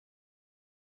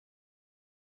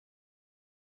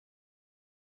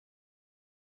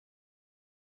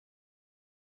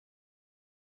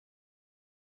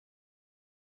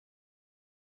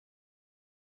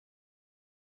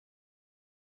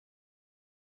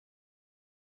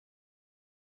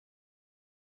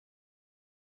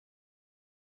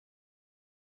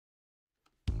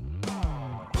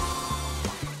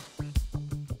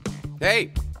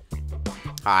Hey.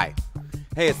 Hi.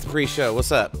 Hey, it's the pre-show.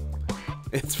 What's up?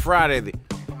 It's Friday, the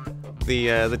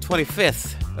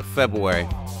 25th of February,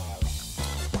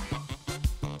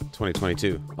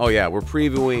 2022. Oh yeah, we're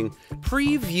previewing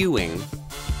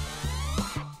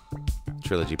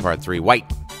Trilogy Part 3,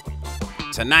 White,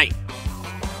 tonight.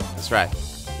 That's right.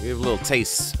 We have a little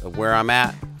taste of where I'm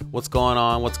at, what's going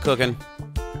on, what's cooking.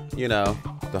 You know,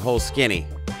 the whole skinny.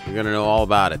 You're gonna know all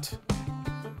about it.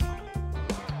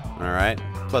 All right.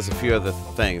 Plus a few other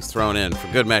things thrown in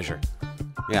for good measure.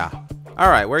 Yeah. All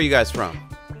right. Where are you guys from?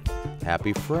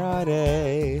 Happy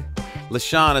Friday.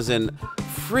 LaShawn is in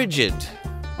frigid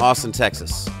Austin,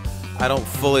 Texas. I don't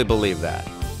fully believe that.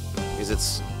 Is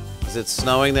it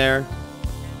snowing there?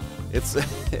 It's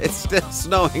still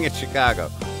snowing in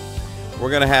Chicago. We're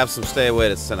gonna have some Stay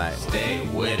With It tonight. Stay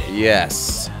with it.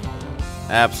 Yes.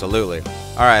 Absolutely.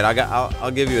 All right. I'll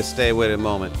give you a Stay With It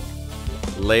moment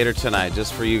later tonight,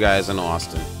 just for you guys in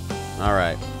Austin. All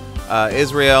right.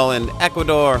 Israel and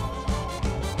Ecuador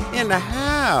in the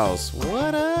house.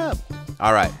 What up?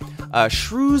 All right.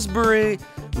 Shrewsbury,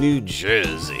 New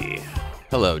Jersey.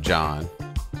 Hello, John.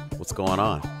 What's going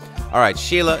on? All right.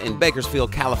 Sheila in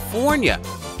Bakersfield, California.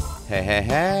 Hey, hey,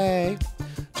 hey.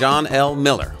 John L.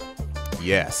 Miller.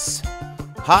 Yes.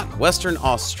 Hot Western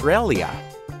Australia.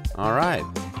 All right.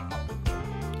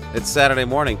 It's Saturday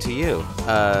morning to you.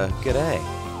 G'day.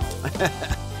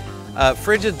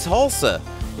 Frigid Tulsa.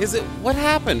 What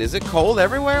happened? Is it cold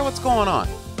everywhere? What's going on?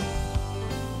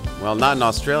 Well, not in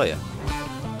Australia.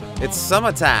 It's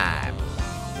summertime.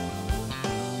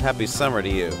 Happy summer to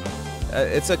you.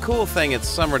 It's a cool thing it's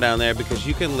summer down there because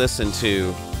you can listen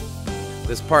to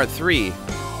this part 3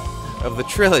 of the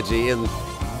trilogy in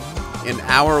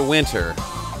our winter,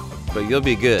 but you'll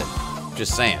be good.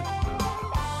 Just saying.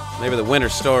 Maybe the winter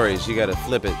stories, you got to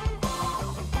flip it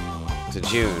to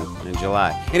June and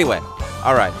July. Anyway,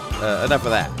 all right, enough of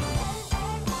that.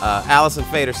 Allison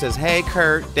Fader says, hey,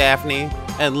 Kurt, Daphne,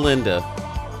 and Linda.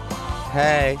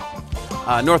 Hey.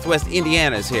 Northwest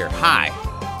Indiana is here. Hi.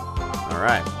 All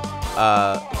right.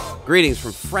 Greetings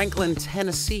from Franklin,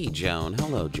 Tennessee, Joan.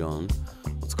 Hello, Joan.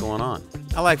 What's going on?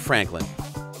 I like Franklin.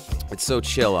 It's so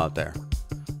chill out there.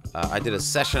 I did a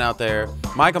session out there.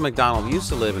 Michael McDonald used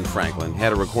to live in Franklin,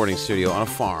 had a recording studio on a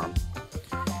farm.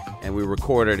 And we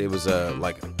recorded, it was a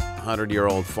like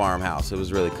 100-year-old farmhouse. It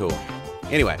was really cool.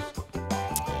 Anyway,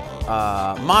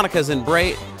 Monica's in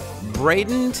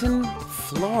Bradenton,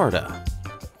 Florida.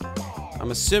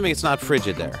 I'm assuming it's not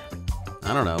frigid there.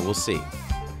 I don't know, we'll see.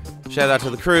 Shout out to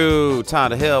the crew,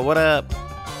 Tonda Hill, what up?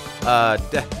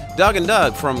 Doug and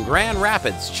Doug from Grand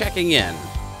Rapids checking in.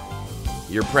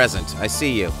 You're present. I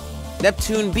see you.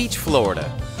 Neptune Beach, Florida.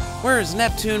 Where is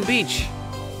Neptune Beach?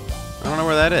 I don't know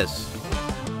where that is.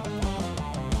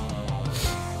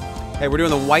 Hey, we're doing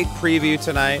the White preview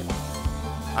tonight.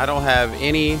 I don't have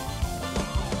any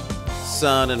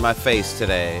sun in my face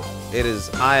today.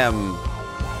 I'm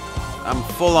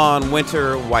full-on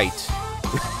winter white.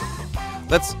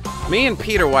 Me and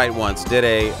Peter White once did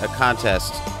a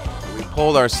contest. We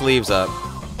pulled our sleeves up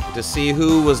to see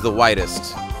who was the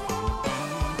whitest.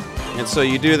 And so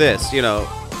you do this, you know.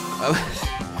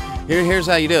 Here's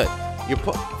how you do it. You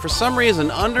put, for some reason,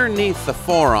 underneath the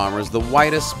forearm is the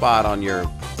whitest spot on your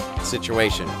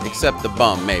situation, except the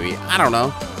bum, maybe. I don't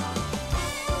know.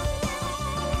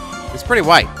 It's pretty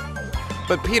white.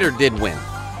 But Peter did win.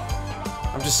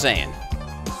 I'm just saying.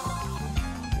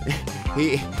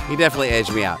 He definitely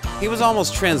edged me out. He was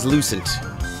almost translucent.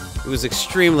 It was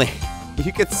extremely...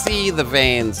 You could see the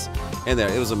veins in there.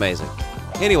 It was amazing.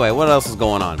 Anyway, what else is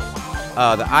going on?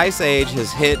 The Ice Age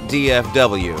has hit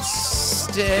DFW.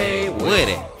 Stay with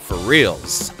it. For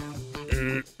reals.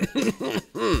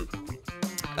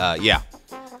 Yeah.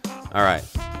 All right.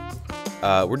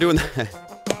 We're doing...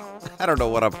 I don't know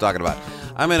what I'm talking about.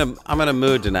 I'm in a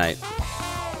mood tonight.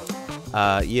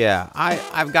 Yeah.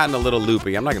 I've gotten a little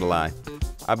loopy. I'm not going to lie.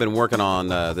 I've been working on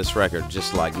this record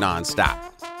just like nonstop.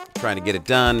 Trying to get it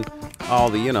done. All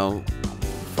the, you know,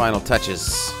 final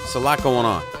touches. It's a lot going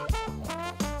on.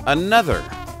 Another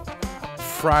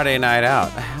Friday night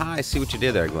out. I see what you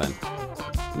did there, Glenn.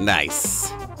 Nice.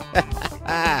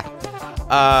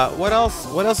 What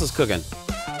else is cooking?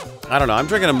 I don't know. I'm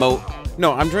drinking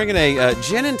I'm drinking a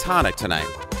gin and tonic tonight.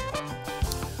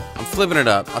 I'm flipping it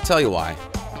up. I'll tell you why.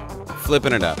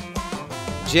 Flipping it up.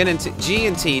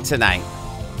 G&T tonight.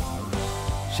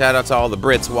 Shout out to all the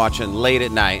Brits watching late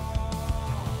at night.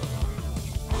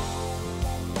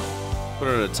 Put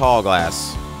it in a tall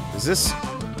glass. Is this...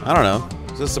 I don't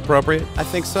know. Is this appropriate? I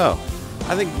think so.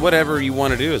 I think whatever you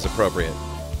want to do is appropriate.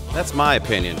 That's my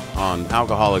opinion on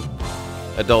alcoholic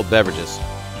adult beverages.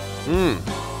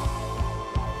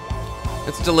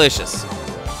 It's delicious.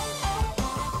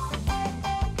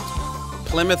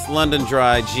 Plymouth London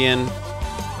Dry Gin.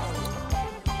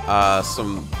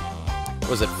 Some,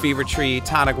 was it Fever Tree,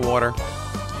 tonic water,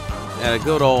 and a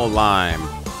good old lime.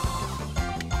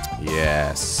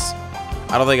 Yes.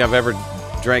 I don't think I've ever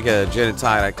drank a gin and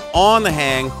tonic on the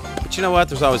hang, but you know what?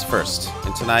 There's always first,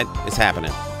 and tonight it's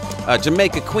happening.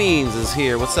 Jamaica Queens is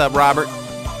here. What's up, Robert?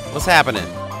 What's happening?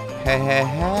 Hey, hey,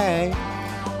 hey.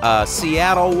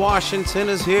 Seattle, Washington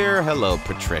is here. Hello,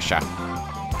 Patricia.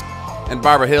 And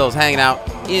Barbara Hill's hanging out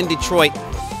in Detroit.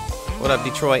 What up,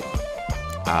 Detroit?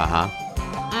 Uh-huh.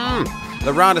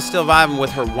 LaRonda's still vibing with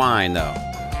her wine, though.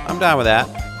 I'm down with that.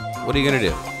 What are you going to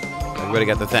do? Everybody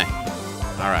got the thing.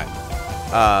 All right.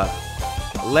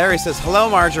 Larry says, hello,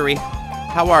 Marjorie.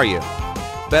 How are you?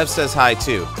 Bev says hi,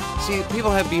 too. See,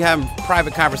 people be having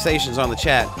private conversations on the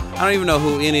chat. I don't even know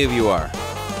who any of you are.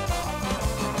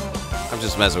 I'm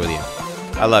just messing with you.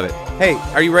 I love it. Hey,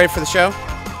 are you ready for the show?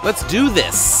 Let's do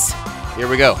this. Here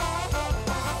we go.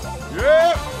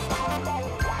 Yeah.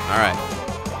 All right.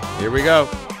 Here we go.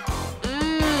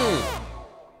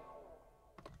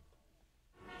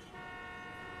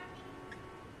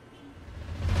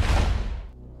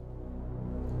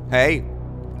 Hey,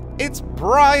 it's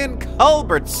Brian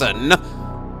Culbertson.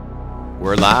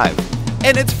 We're live.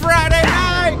 And it's Friday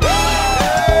night!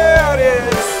 There it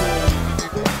is!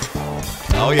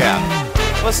 Oh yeah.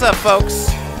 What's up, folks?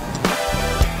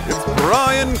 It's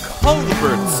Brian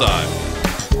Culbertson.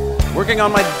 Working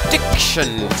on my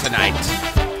diction tonight.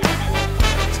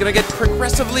 It's gonna get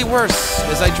progressively worse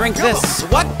as I drink this.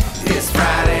 What? It's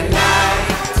Friday night.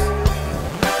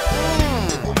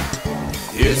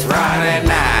 It's Friday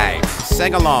night.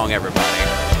 Sing along, everybody.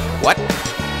 What?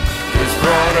 It's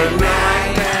Friday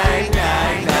night, night,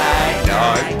 night, night,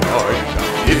 night,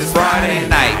 night. It's Friday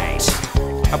night.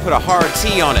 I put a hard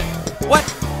T on it. What?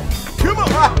 Come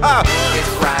on. It's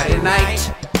Friday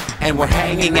night, and we're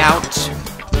hanging out.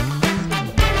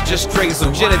 Just drinking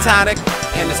some gin and tonic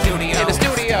in the studio. In the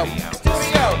studio.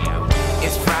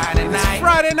 It's Friday night. It's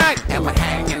Friday night, and we're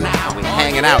hanging out. We're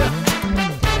hanging out.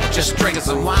 Just drinking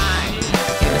some wine.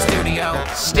 In the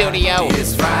studio.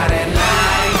 It's Friday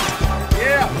night.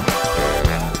 Yeah.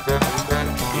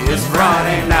 It's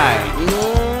Friday night.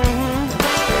 Mm-hmm.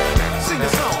 Sing the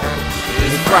song.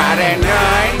 It's Friday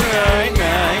night, night,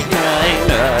 night, night,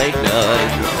 night,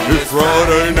 night. It's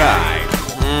Friday night.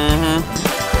 Mm-hmm.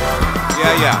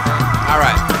 Yeah. All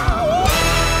right.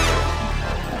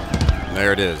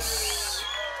 There it is.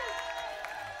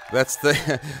 That's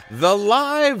the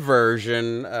live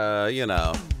version. You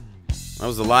know. That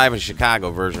was the live in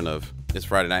Chicago version of It's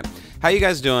Friday Night. How you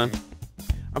guys doing?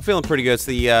 I'm feeling pretty good. It's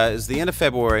the end of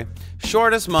February,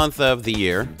 shortest month of the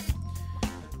year.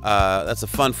 That's a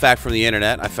fun fact from the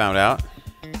internet. I found out.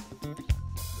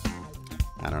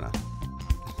 I don't know.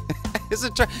 Is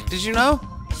it? Did you know?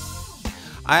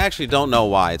 I actually don't know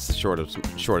why it's the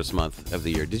shortest month of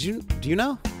the year. Do you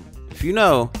know? If you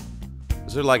know,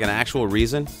 is there like an actual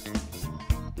reason?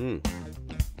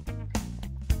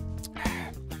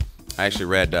 I actually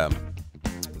read the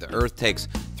Earth takes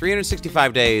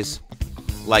 365 days,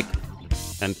 like,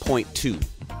 and 0.2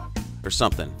 or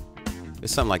something.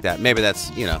 It's something like that. Maybe that's,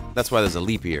 that's why there's a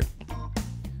leap year.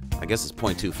 I guess it's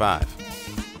 0.25.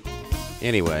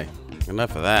 Anyway,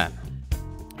 enough of that.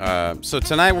 So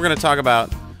tonight we're going to talk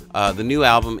about the new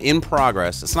album, In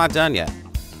Progress. It's not done yet.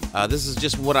 This is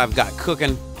just what I've got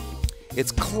cooking.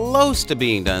 It's close to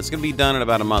being done. It's going to be done in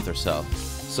about a month or so.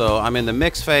 So I'm in the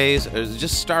mix phase,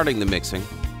 just starting the mixing,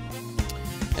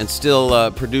 and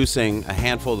still producing a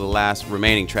handful of the last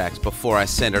remaining tracks before I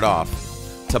send it off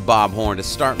to Bob Horn to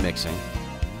start mixing.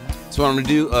 So what I'm going to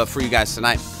do for you guys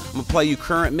tonight, I'm going to play you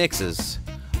current mixes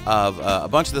of a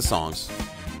bunch of the songs,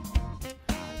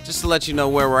 just to let you know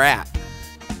where we're at,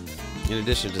 in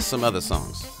addition to some other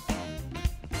songs.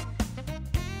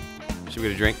 Should we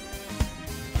get a drink?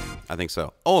 I think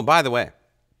so. Oh, and by the way,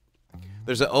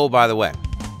 there's an by the way.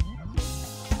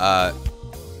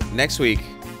 Next week,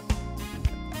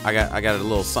 I got a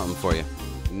little something for you.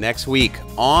 Next week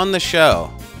on the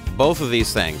show, both of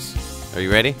these things. Are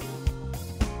you ready?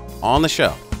 On the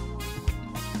show.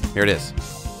 Here it is.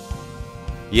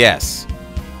 Yes.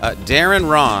 Darren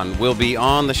Ron will be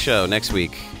on the show next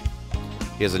week.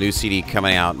 He has a new CD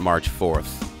coming out March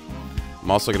 4th. I'm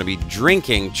also going to be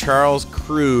drinking Charles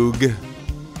Krug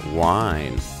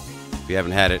wine. If you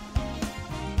haven't had it,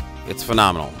 it's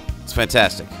phenomenal. It's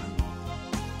fantastic.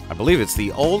 I believe it's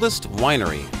the oldest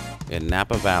winery in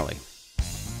Napa Valley.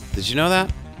 Did you know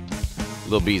that?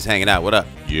 Lil B's hanging out. What up?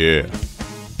 Yeah.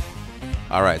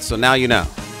 All right, so now you know.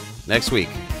 Next week.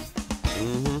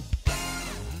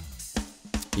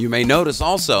 You may notice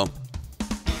also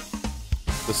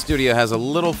the studio has a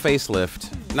little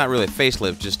facelift. Not really a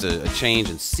facelift, just a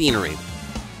change in scenery.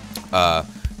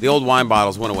 The old wine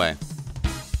bottles went away.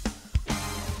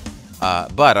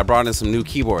 But I brought in some new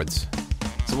keyboards.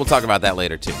 So we'll talk about that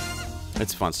later too.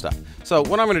 It's fun stuff. So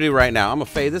what I'm going to do right now, I'm going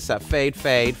to fade this up. Fade,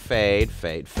 fade, fade,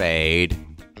 fade, fade.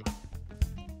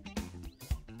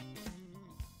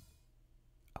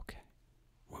 Okay.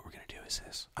 What we're going to do is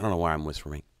this. I don't know why I'm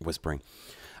whispering.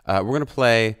 We're going to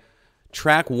play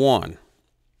track 1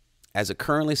 as it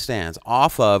currently stands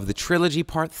off of the Trilogy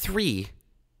Part 3,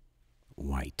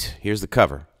 White. Here's the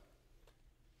cover.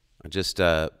 I just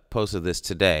posted this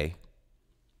today.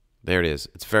 There it is.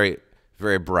 It's very,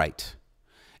 very bright.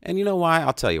 And you know why?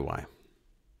 I'll tell you why.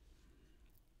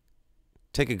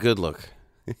 Take a good look.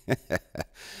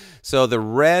 So the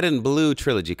red and blue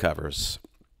Trilogy covers,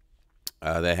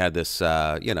 they had this,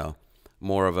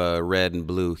 more of a red and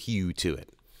blue hue to it.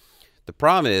 The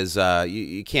problem is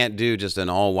you can't do just an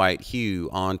all-white hue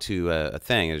onto a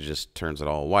thing. It just turns it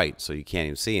all white, so you can't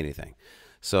even see anything.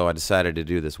 So I decided to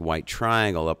do this white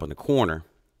triangle up in the corner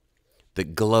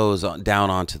that glows down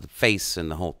onto the face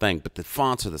and the whole thing, but the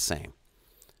fonts are the same.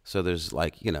 So there's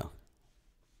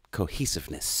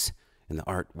cohesiveness in the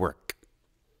artwork.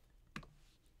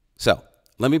 So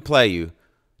let me play you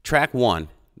track 1.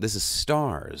 This is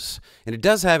Stars, and it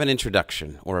does have an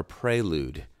introduction or a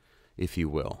prelude, if you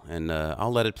will, and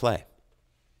I'll let it play.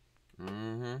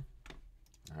 All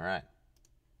right.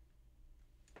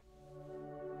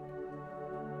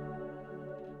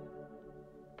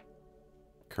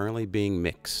 Currently being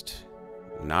mixed.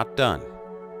 Not done.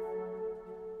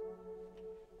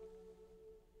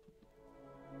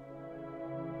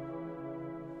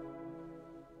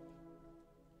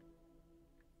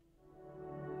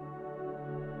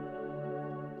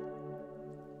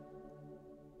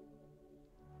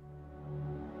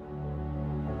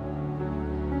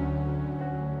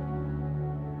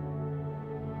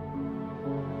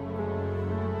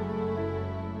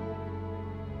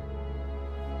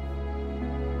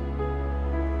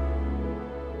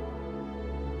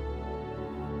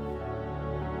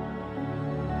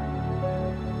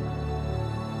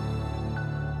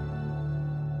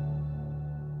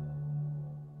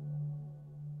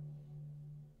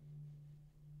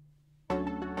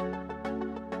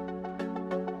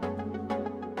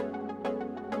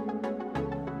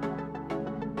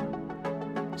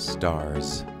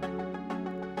 Stars.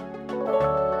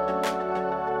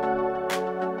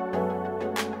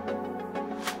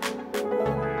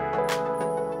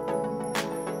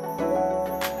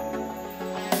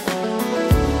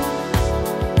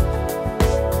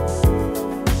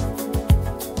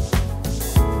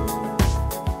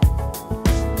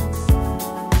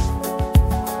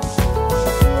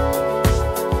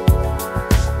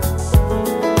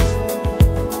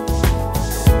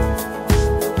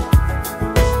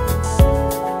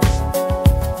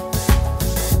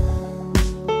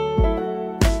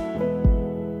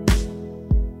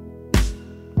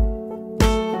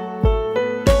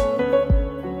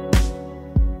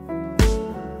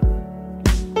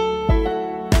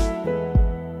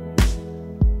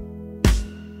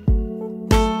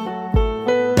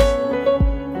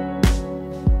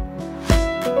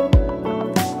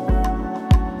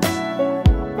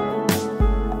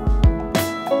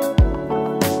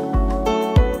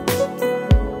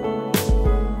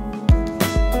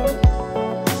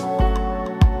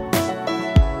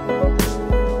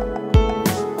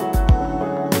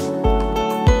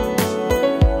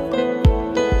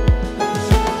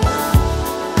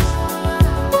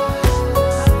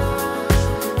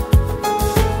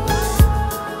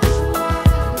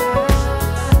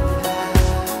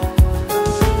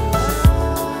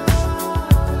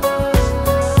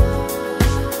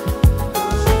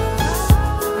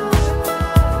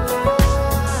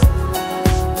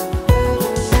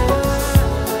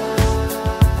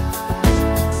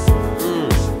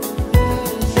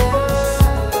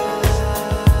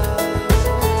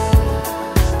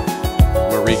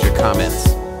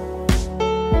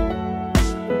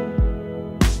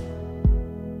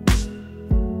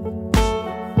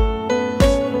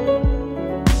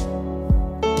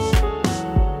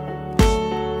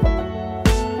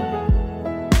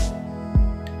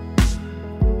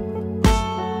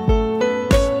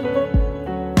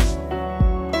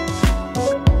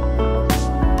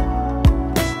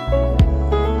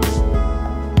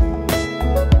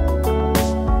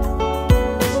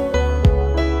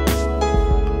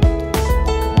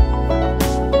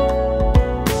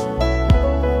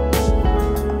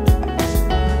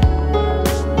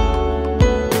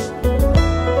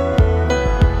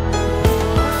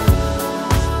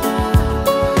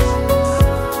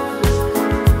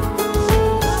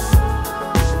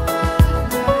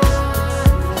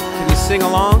 sing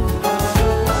along?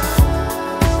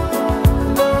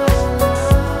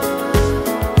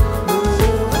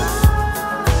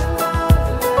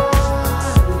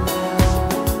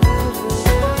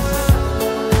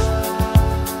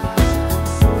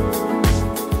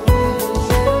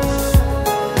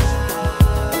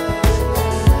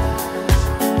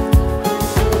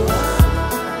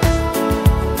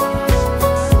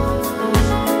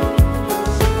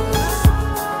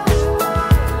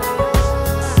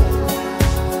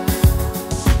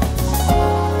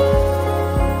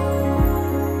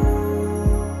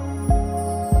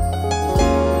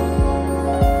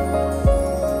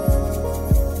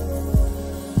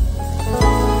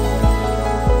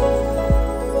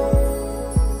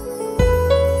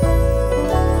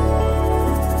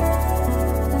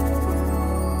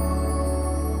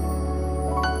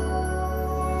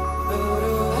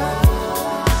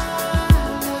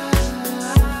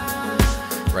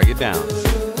 Break it down.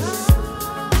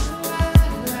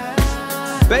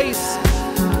 Bass.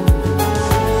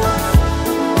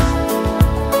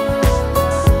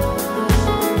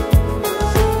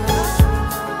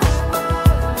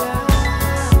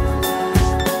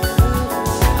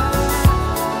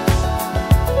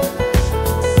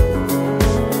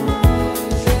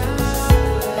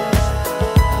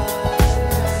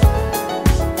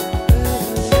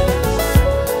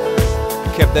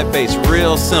 Kept that bass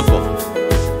real simple.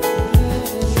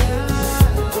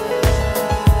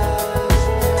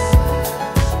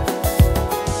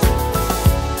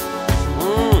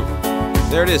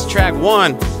 There it is, track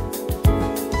 1.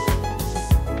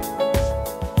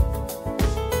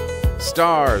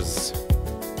 Stars.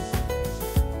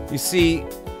 You see,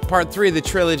 part 3 of the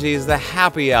trilogy is the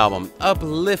happy album,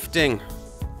 uplifting.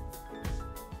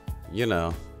 You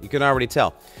know, you can already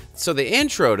tell. So the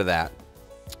intro to that,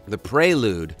 the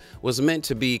prelude, was meant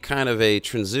to be kind of a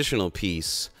transitional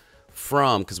piece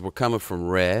from, because we're coming from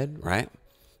red, right,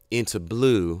 into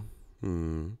blue,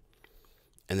 and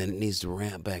then it needs to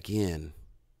ramp back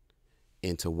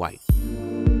into white.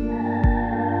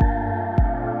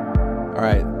 All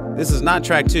right, this is not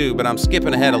track 2, but I'm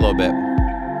skipping ahead a little bit.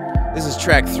 This is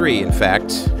track 3, in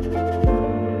fact.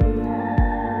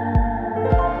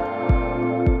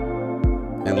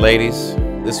 And ladies,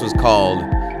 this was called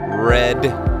Red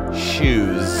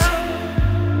Shoes.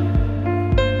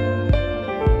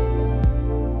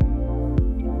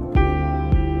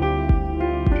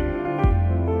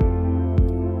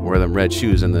 Wear them red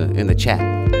shoes in the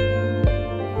chat.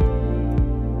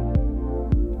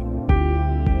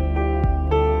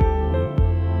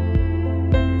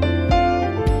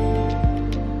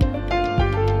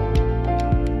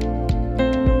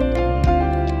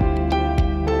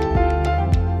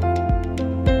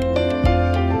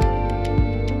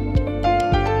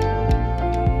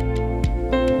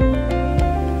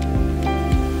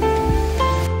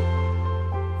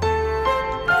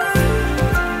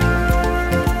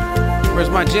 Where's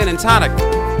my gin and tonic?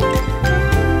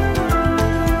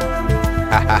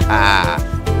 Ha ha ha.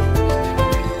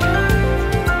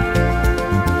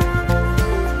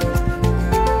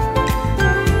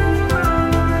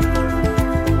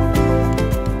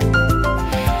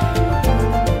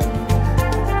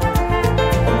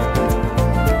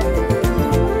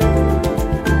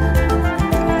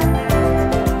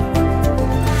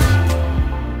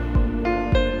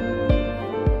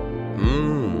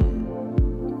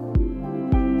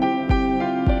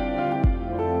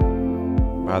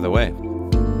 By the way,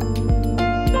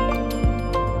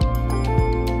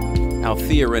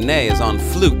 Althea Renee is on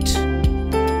flute.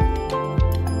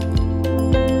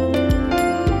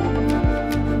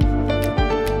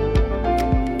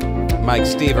 Mike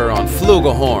Stever on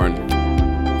flugelhorn.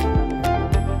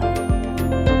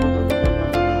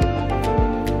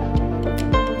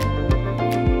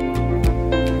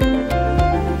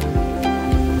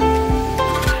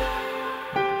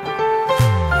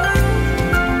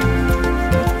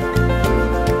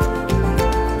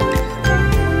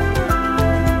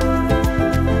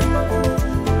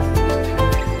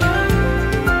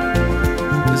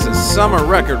 Summer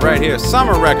record right here.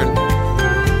 Summer record.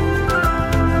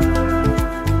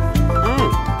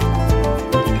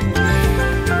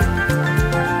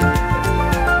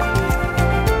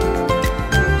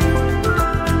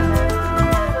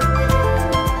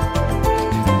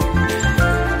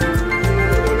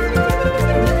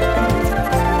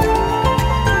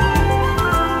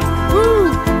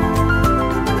 Woo!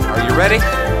 Are you ready?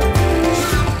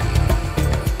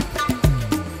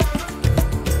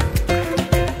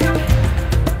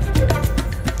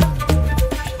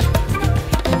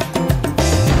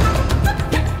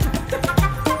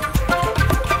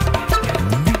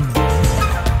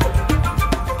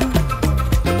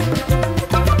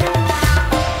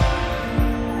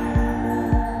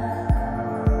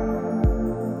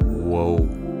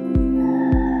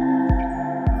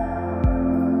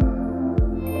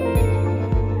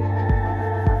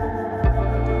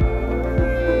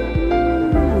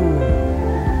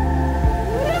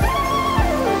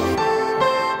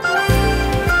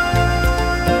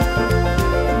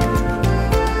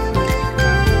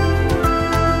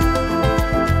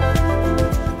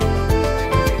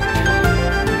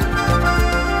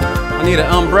 Need an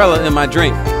umbrella in my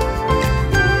drink.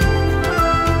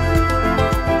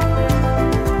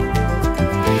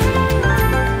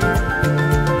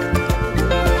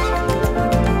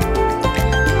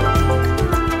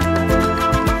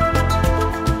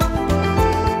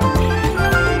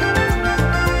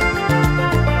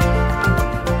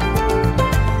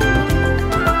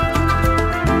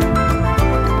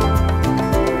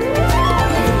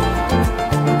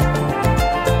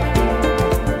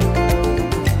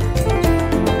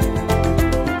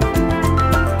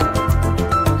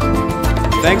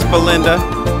 Thanks, Belinda.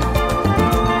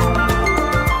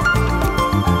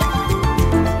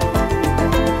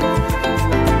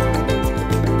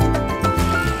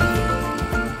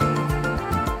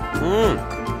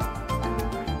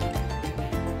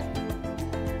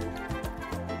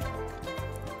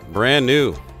 Brand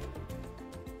new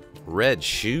red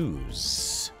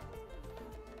shoes.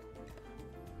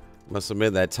 Must have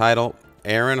made that title.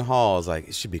 Aaron Hall is like,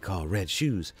 it should be called Red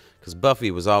Shoes, because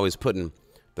Buffy was always putting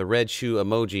the red shoe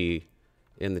emoji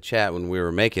in the chat when we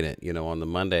were making it, you know, on the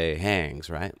Monday hangs,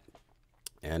 right?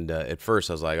 And at first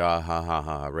I was like, ah, ha, ha,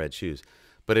 ha, red shoes.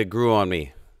 But it grew on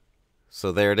me.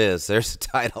 So there it is. There's the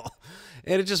title.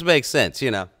 And it just makes sense, you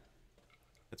know.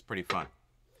 It's pretty fun.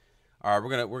 All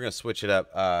right, we're gonna switch it up.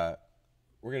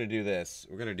 We're gonna do this.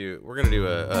 We're gonna do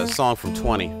a song from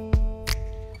 20.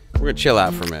 We're gonna chill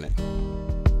out for a minute.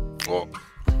 Whoa.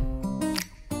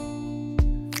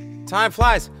 Time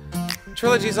flies.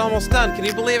 Trilogy's almost done. Can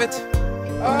you believe it?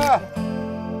 Ah!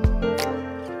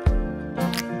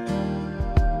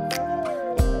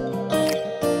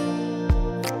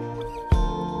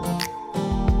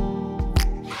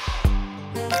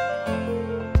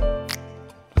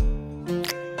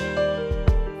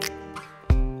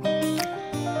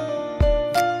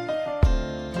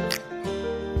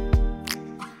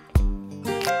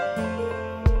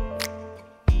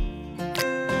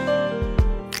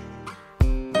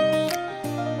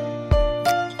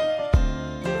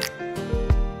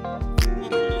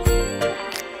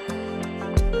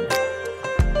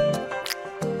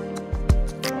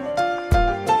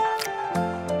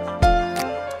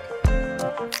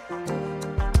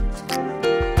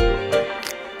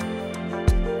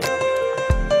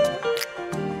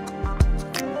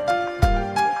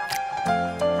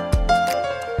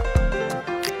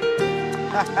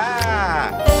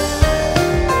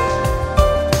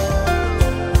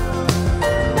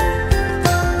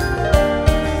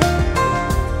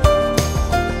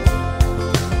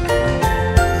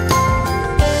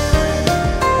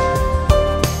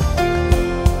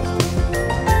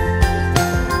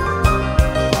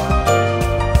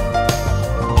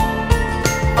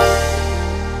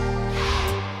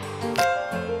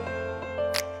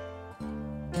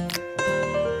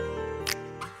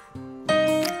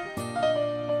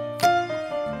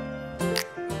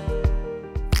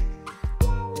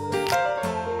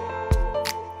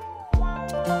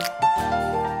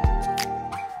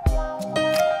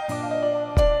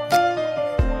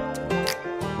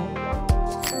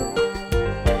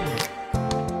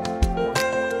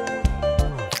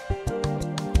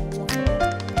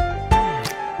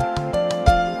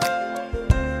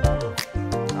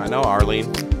 No, Arlene.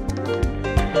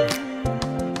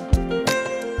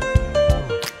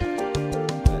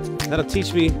 That'll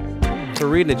teach me to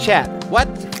read in the chat. What?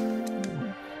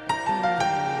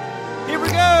 Here we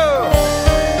go!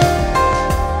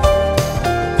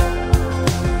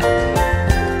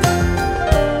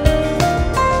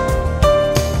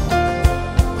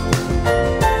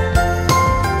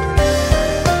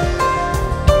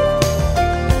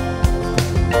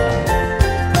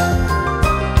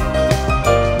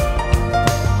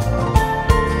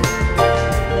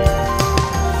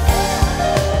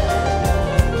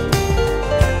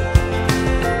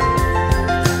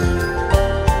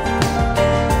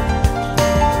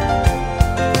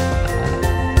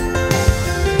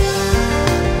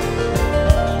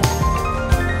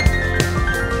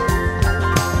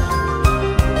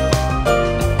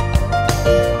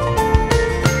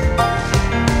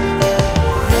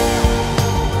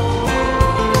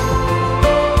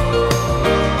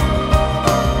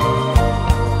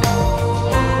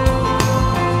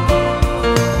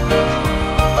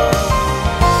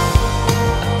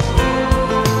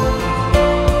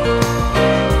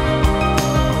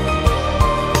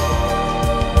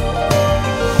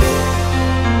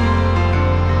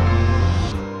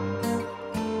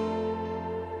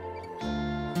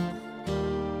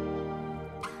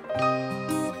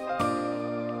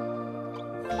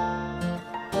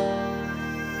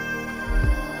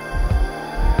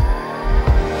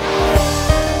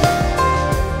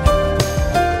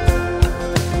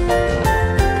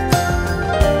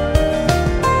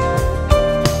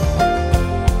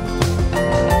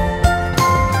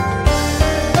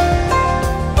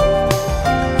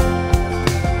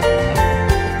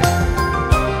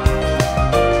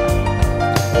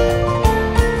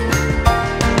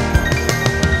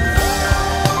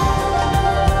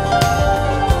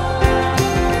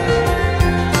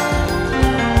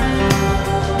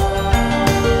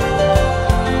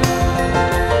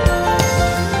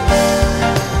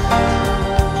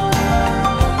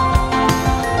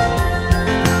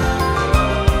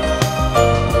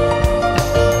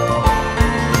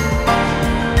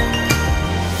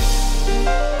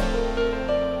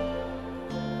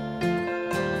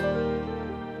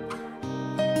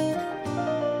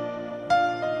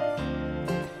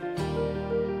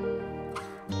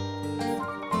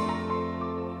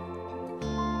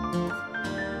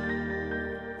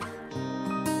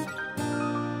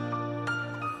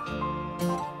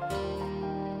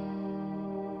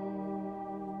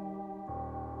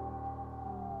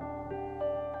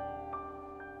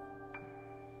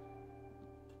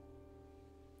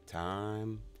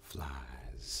 Time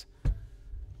flies.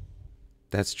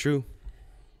 That's true.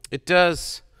 It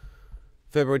does.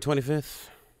 February 25th.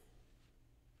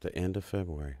 The end of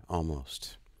February,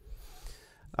 almost.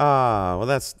 Well,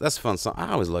 that's a fun song.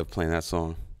 I always love playing that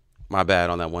song. My bad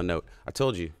on that one note. I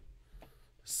told you,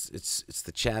 it's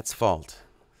the chat's fault.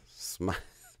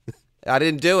 I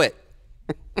didn't do it.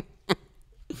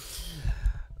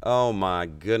 Oh my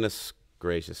goodness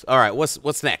gracious! All right,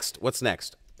 what's next? What's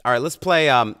next? All right, let's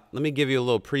play. Let me give you a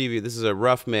little preview. This is a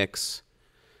rough mix.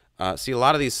 See, a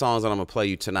lot of these songs that I'm gonna play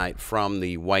you tonight from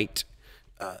the white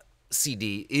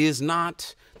CD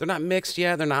they're not mixed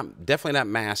yet. They're definitely not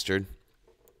mastered.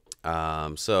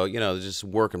 So they're just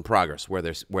work in progress where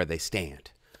they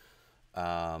stand.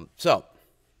 So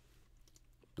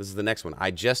this is the next one.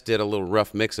 I just did a little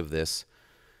rough mix of this,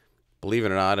 believe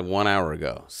it or not, 1 hour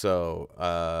ago. So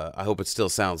I hope it still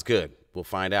sounds good. We'll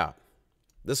find out.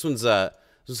 This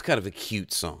is kind of a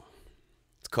cute song.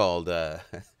 It's called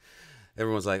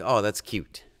everyone's like, oh, that's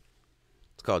cute.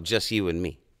 It's called Just You and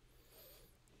Me.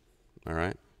 All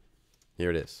right, here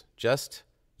it is. Just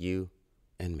You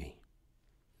and Me.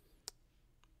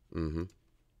 Mm-hmm.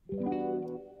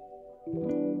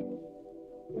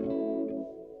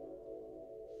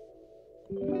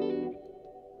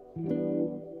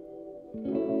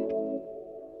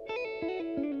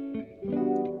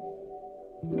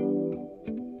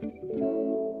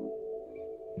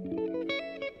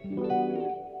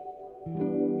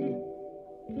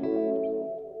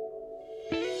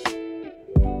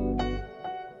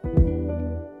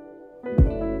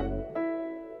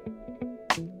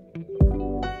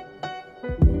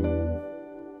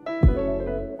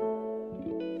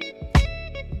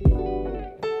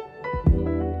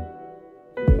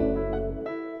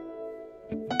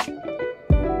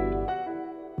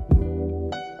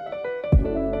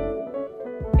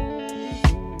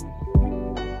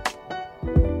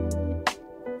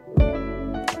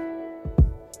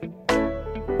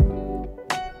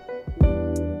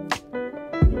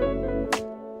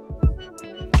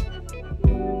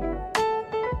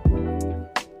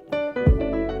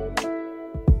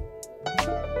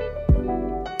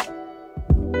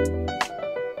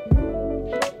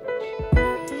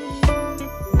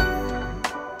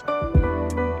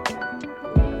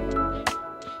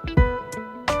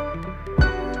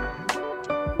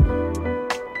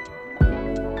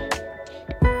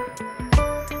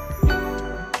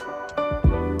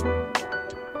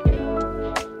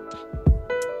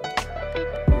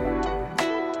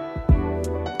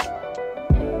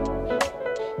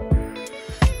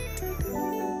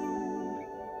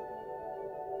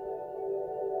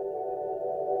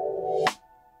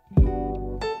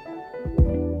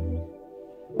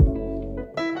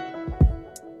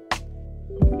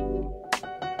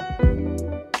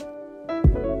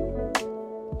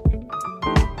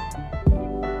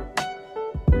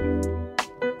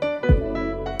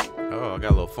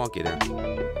 Got a little funky there.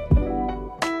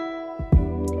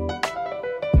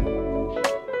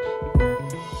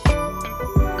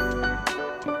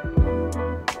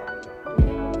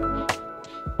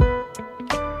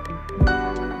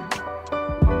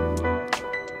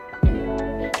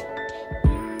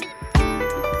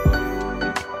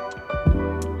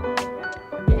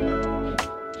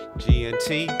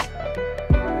 G&T.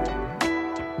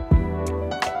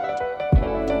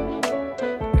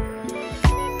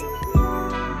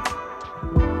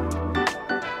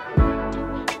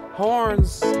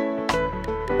 Horns.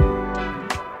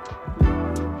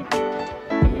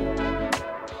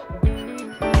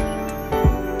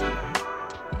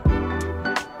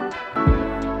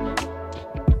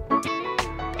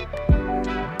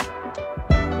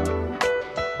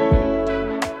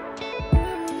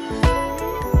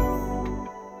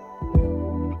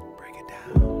 Break it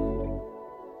down.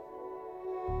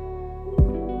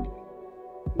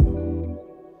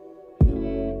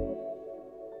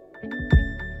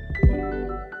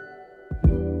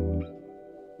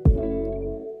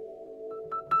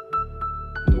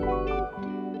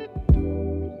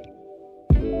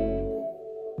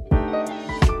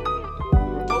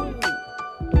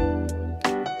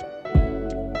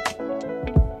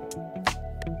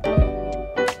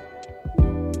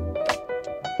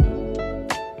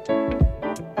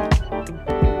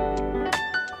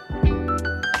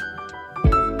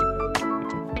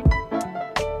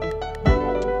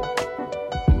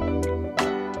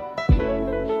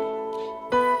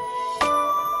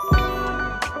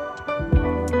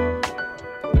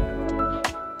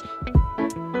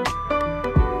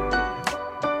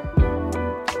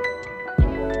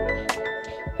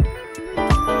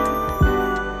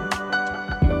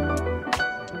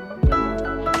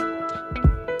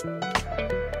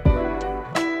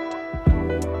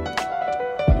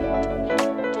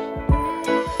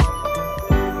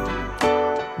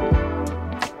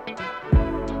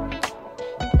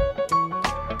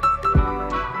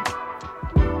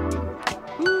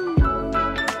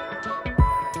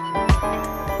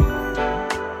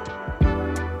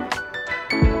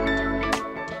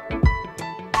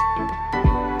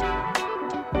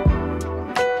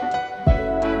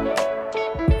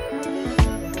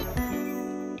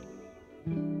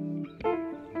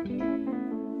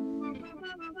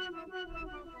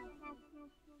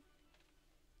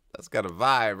 That's got a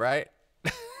vibe, right?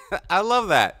 I love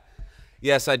that.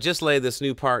 Yes, I just laid this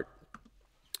new part.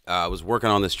 I was working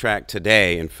on this track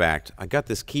today. In fact, I got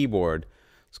this keyboard,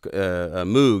 a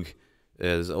Moog,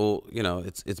 is old. You know,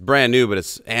 it's brand new, but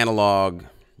it's analog.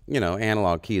 You know,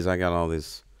 analog keys. I got all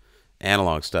this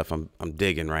analog stuff. I'm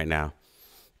digging right now,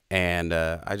 and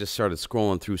I just started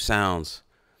scrolling through sounds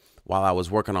while I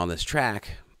was working on this track.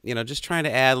 You know, just trying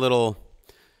to add little,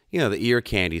 you know, the ear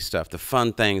candy stuff, the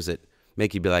fun things that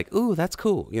make you be like, ooh, that's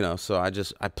cool. You know, so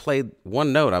I played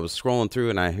one note. I was scrolling through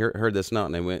and I heard this note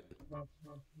and I went, I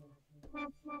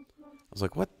was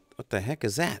like, what the heck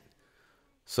is that?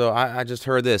 So I just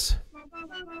heard this.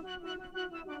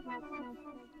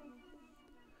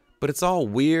 But it's all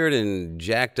weird and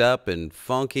jacked up and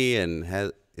funky and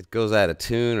it goes out of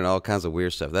tune and all kinds of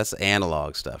weird stuff. That's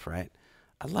analog stuff, right?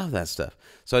 I love that stuff.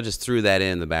 So I just threw that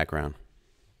in the background.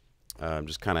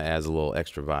 Just kind of adds a little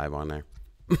extra vibe on there.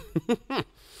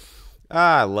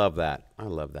 I love that. I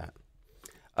love that.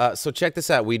 So check this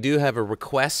out. We do have a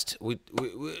request. We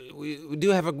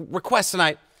do have a request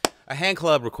tonight, a hand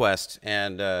club request.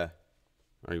 And are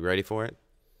you ready for it?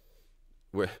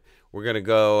 We're gonna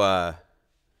go.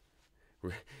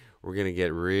 We're gonna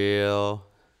get real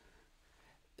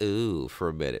ooh for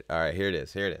a minute. All right, here it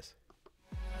is. Here it is.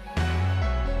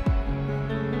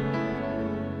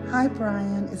 Hi,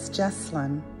 Brian. It's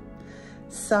Jesslyn.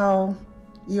 So,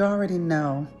 you already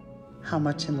know how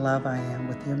much in love I am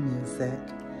with your music.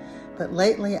 But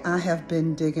lately, I have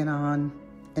been digging on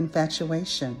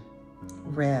Infatuation,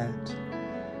 Red.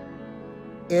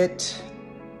 It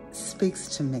speaks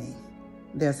to me.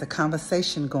 There's a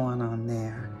conversation going on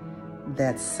there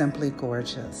that's simply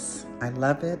gorgeous. I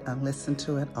love it. I listen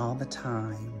to it all the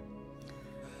time.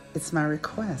 It's my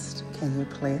request. Can you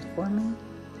play it for me?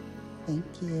 Thank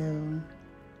you.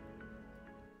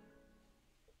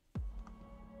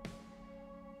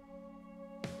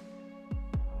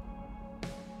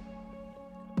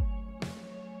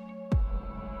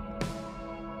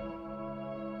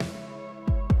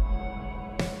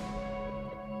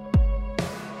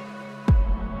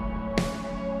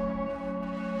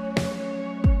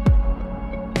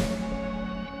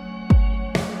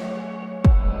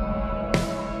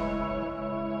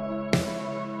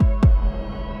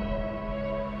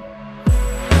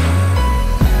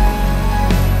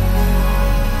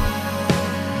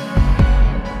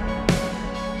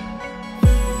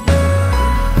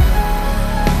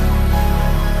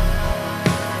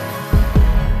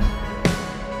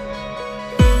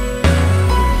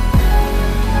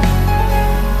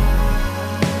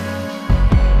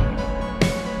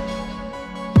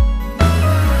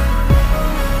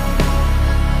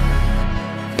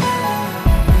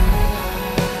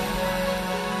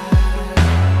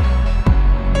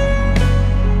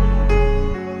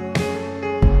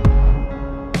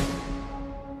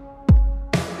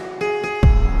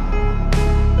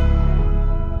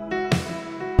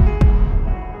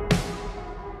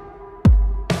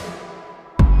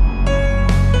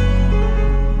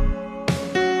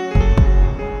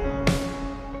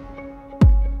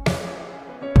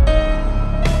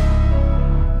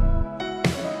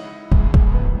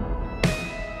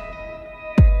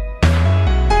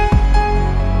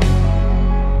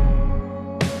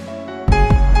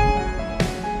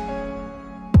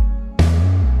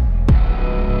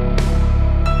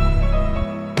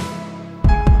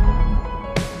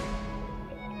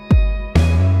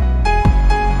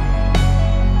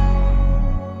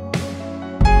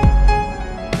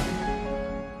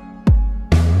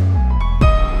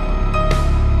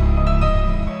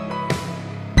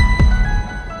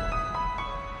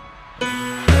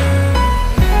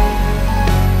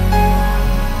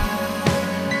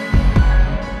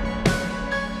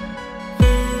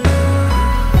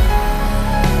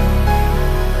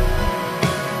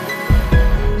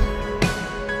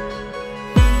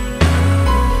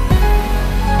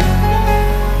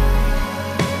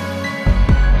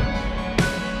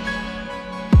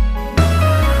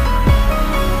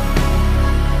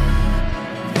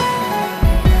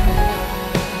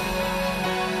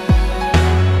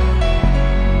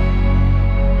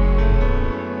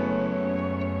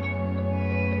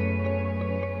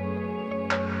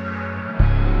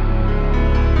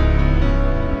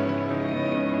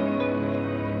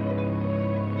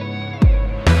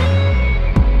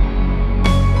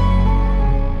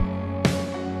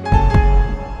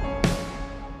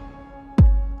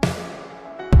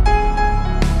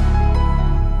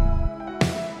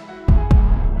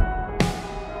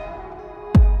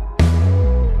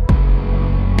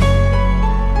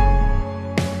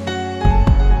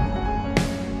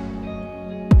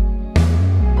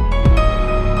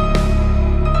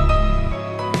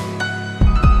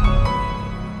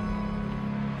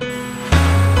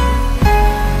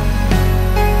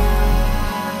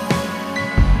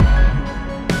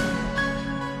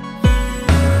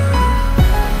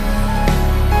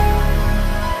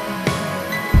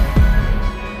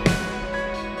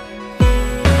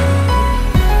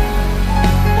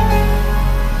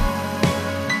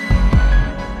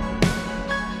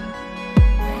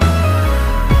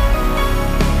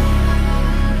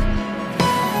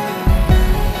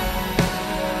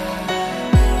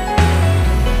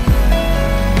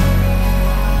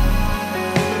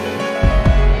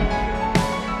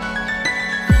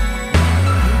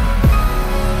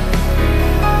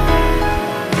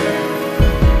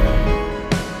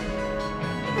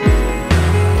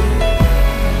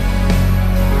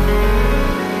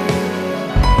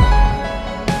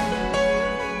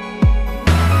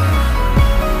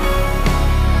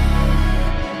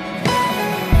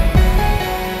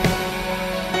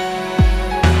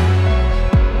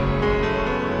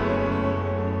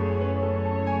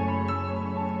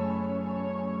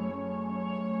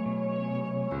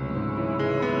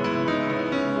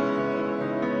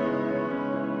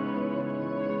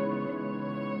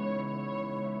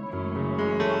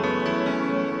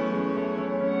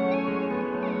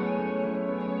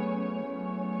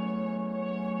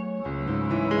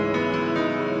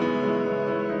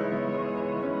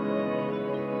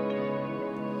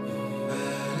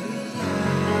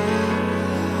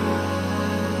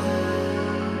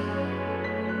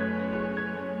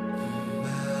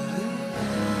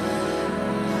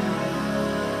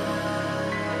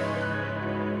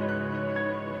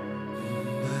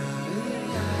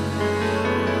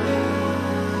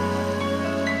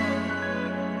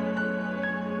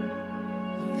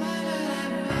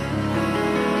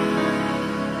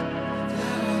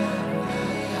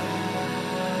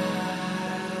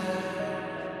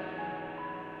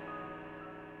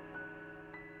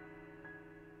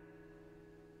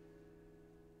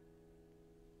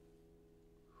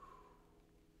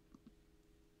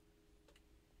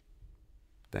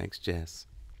 Thanks, Jess.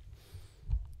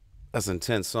 That's an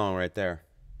intense song right there.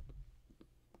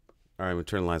 All right, we'll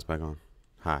turn the lights back on.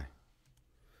 Hi.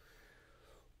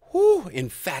 Whew,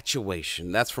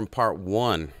 Infatuation. That's from part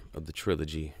 1 of the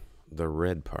trilogy, the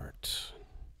red part.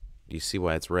 Do you see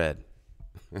why it's red?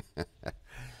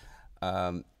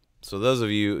 So those of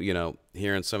you,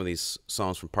 hearing some of these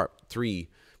songs from part 3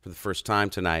 for the first time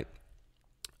tonight,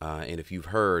 and if you've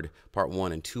heard part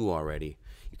 1 and 2 already,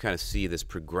 you kind of see this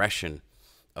progression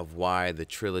of why the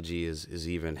trilogy is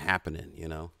even happening,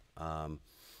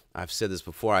 I've said this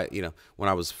before, when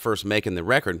I was first making the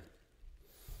record,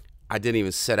 I didn't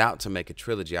even set out to make a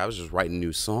trilogy. I was just writing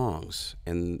new songs,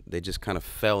 and they just kind of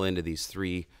fell into these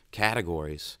 3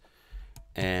 categories.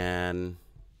 And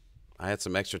I had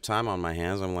some extra time on my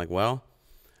hands. I'm like, well,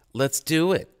 let's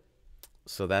do it.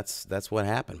 So that's what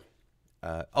happened.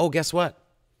 Guess what?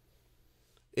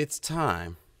 It's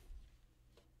time.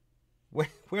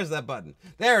 Where's that button?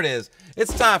 There it is.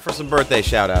 It's time for some birthday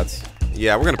shout-outs.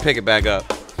 Yeah, we're going to pick it back up.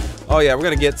 Oh, yeah, we're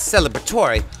going to get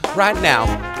celebratory right now.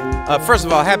 First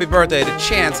of all, happy birthday to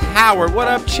Chance Howard. What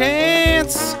up,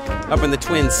 Chance? Up in the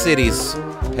Twin Cities.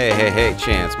 Hey,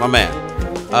 Chance, my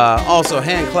man. Also,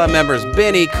 Hand Club members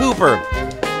Benny Cooper,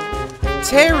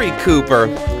 Terry Cooper,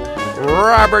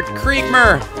 Robert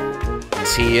Kriegmer,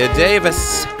 Tia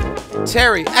Davis,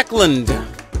 Terry Eklund,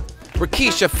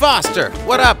 Rakisha Foster.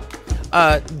 What up?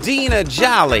 Dina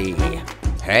Jolly.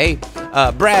 Hey.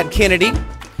 Brad Kennedy,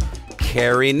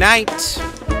 Carrie Knight,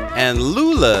 and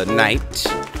Lula Knight,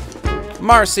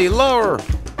 Marcy Lore,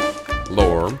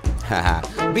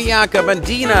 Bianca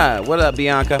Medina. What up,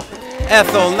 Bianca?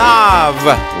 Ethel Nav,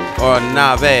 or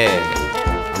Nave,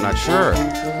 I'm not sure.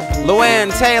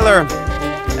 Luann Taylor,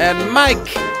 and Mike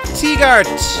Teagart.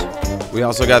 We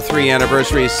also got 3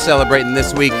 anniversaries celebrating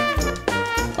this week.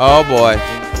 Oh boy.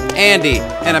 Andy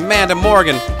and Amanda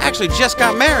Morgan actually just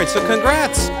got married, so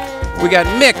congrats. We got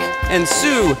Mick and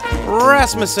Sue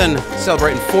Rasmussen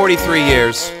celebrating 43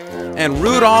 years. And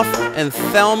Rudolph and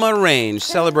Thelma Range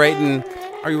celebrating,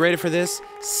 are you ready for this?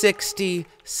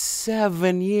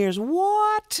 67 years.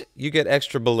 What? You get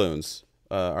extra balloons.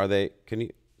 Should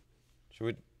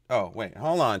we? Oh, wait,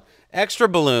 hold on. Extra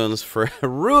balloons for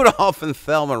Rudolph and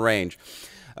Thelma Range.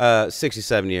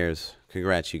 67 years.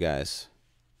 Congrats, you guys.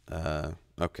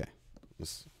 Okay.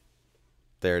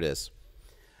 There it is.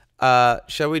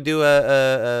 Shall we do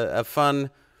a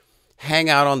fun hang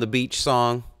out on the beach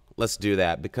song? Let's do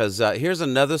that, because here's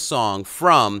another song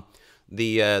from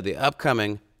the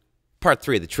upcoming part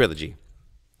 3 of the trilogy.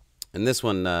 And this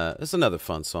one, it's another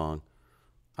fun song.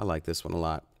 I like this one a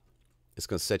lot. It's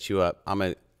going to set you up.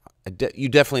 You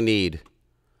definitely need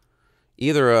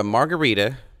either a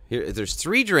margarita. Here, there's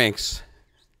 3 drinks,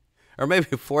 or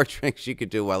maybe 4 drinks you could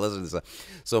do while listening to this.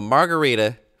 So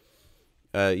margarita.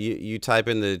 You type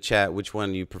in the chat which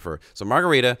one you prefer. So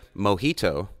margarita,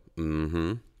 mojito,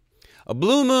 a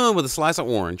blue moon with a slice of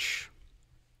orange,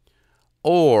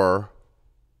 or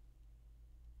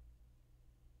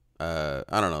I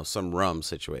don't know, some rum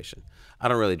situation. I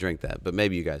don't really drink that, but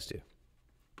maybe you guys do.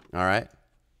 All right,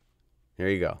 here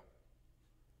you go.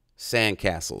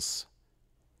 Sandcastles,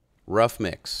 rough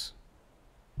mix.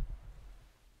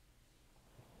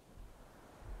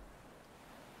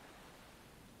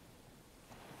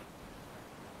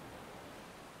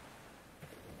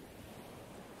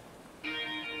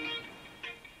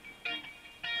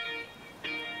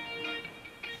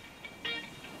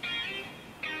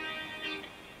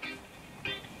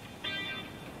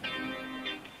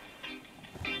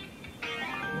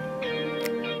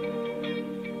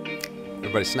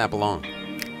 Everybody snap along.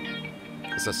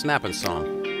 It's a snapping song.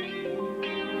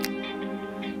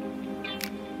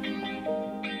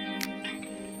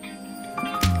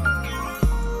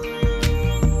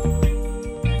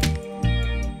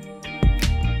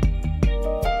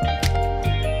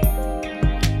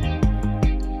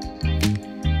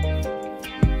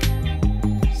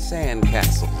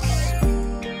 Sandcastles.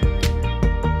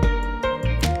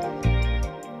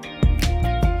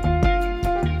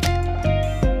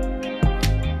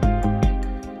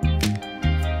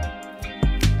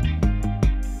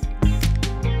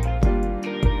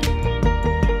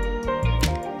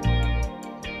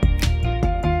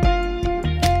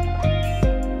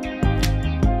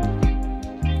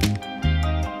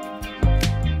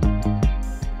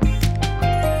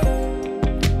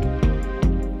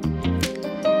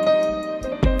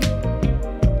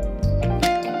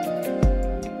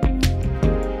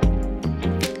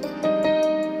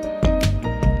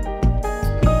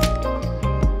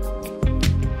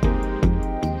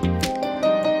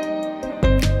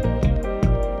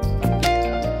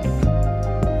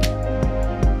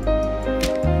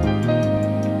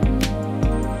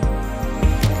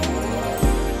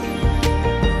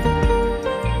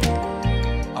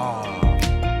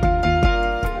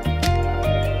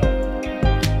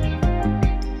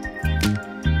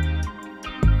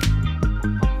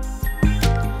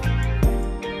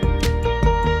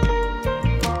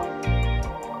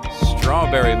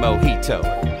 strawberry mojito.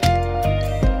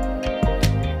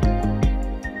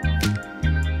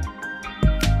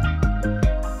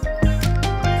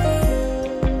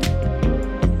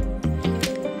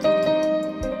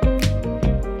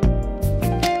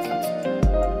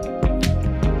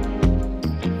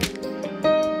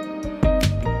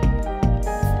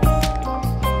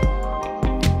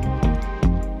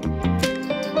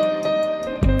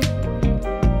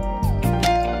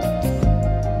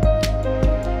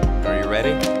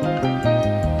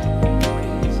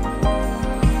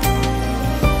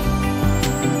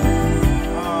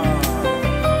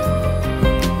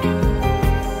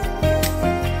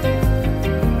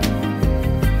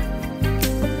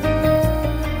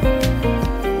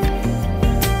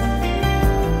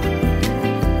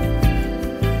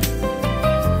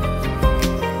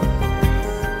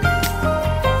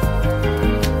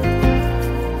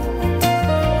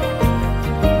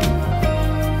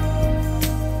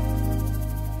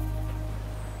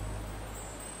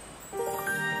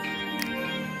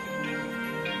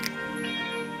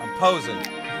 Posing.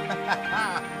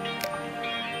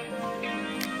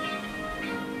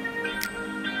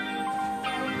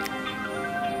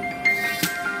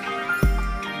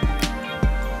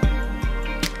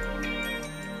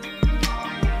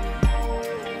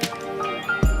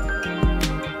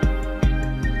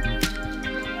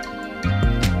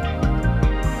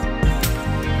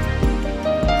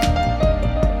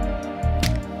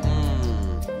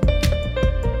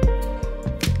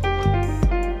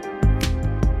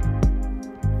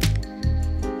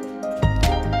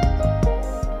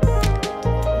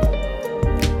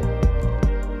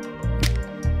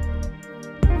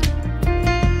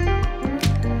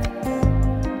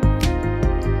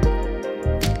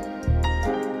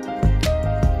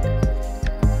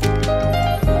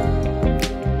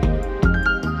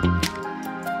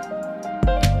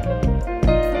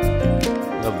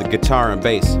 Guitar and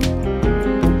bass.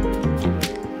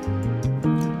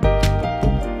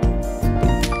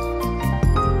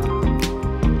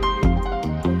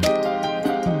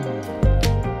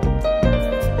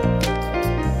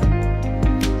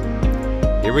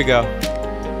 Here we go.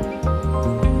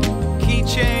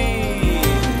 Keychain.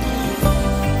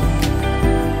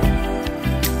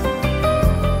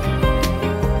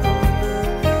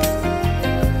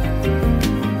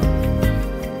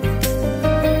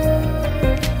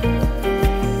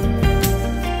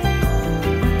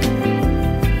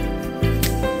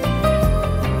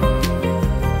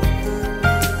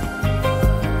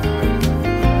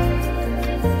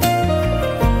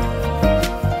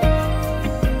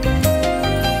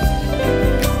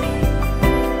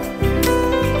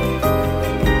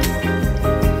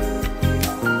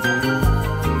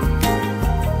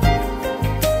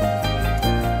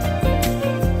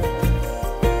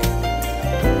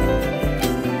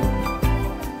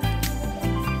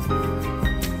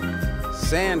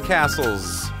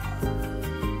 Sandcastles.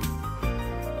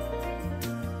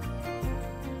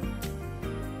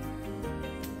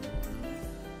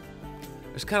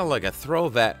 There's kind of like a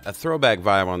throwback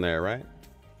vibe on there, right?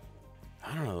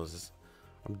 I don't know.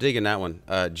 I'm digging that one.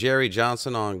 Jerry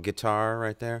Johnson on guitar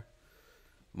right there.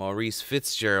 Maurice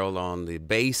Fitzgerald on the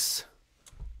bass.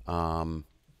 And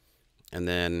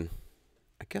then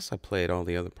I guess I played all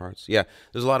the other parts. Yeah,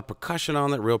 there's a lot of percussion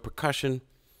on it, real percussion.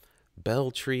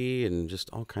 Bell tree and just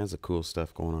all kinds of cool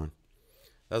stuff going on.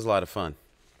 That was a lot of fun.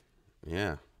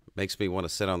 Yeah, makes me want to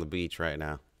sit on the beach right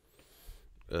now.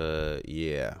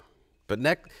 Yeah. But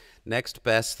next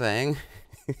best thing.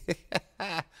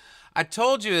 I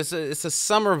told you it's a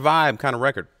summer vibe kind of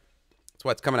record. That's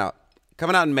why it's coming out.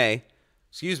 Coming out in May.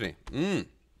 Excuse me.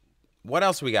 What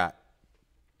else we got?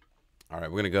 All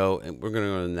right, we're gonna go to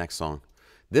the next song.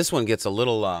 This one gets a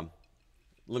little.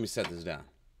 Let me set this down.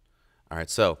 All right,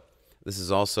 so. This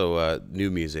is also new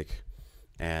music,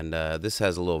 and this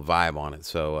has a little vibe on it.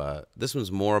 So this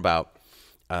one's more about,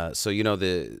 so you know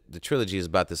the trilogy is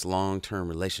about this long-term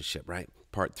relationship, right?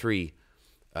 Part 3,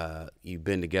 you've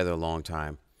been together a long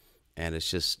time, and it's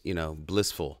just, you know,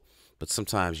 blissful. But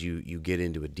sometimes you get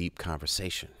into a deep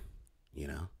conversation, you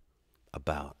know,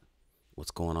 about what's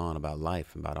going on, about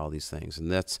life, about all these things.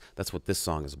 And that's what this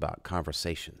song is about,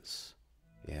 conversations.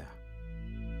 Yeah.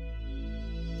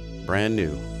 Brand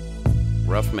new.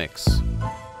 Rough mix.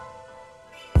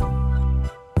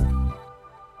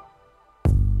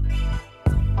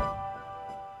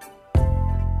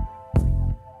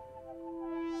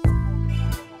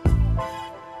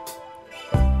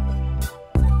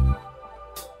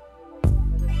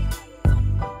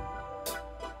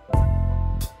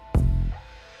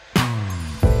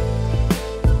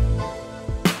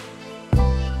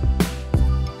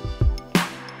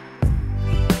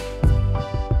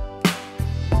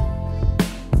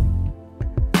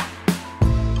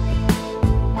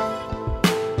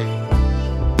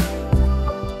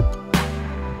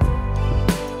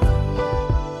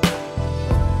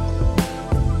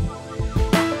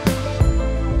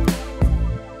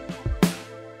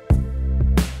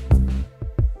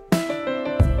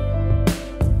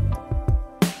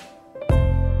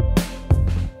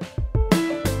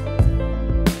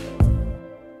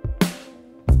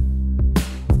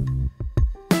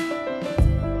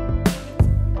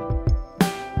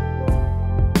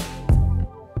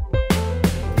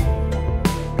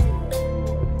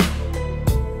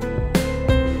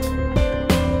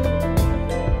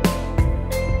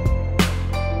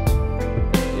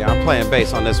 playing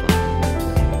bass on this one.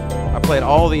 I played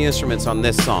all the instruments on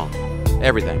this song.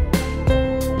 Everything.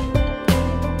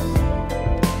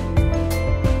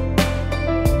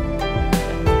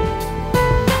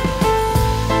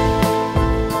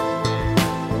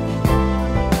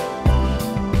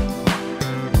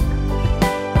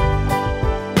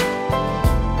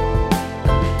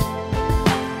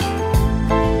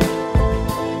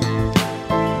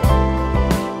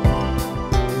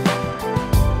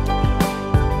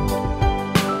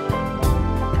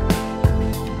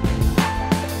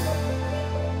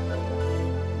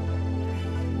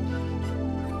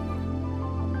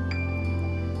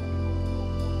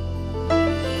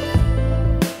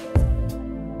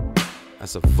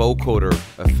 That's a vocoder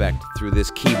effect through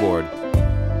this keyboard.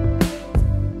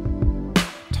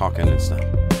 Talking and stuff.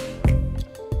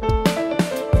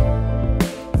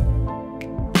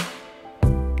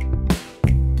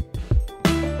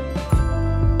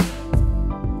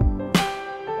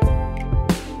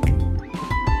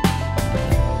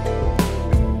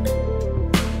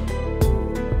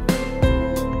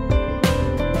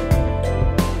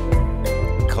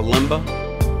 Kalimba.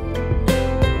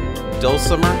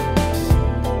 Dulcimer.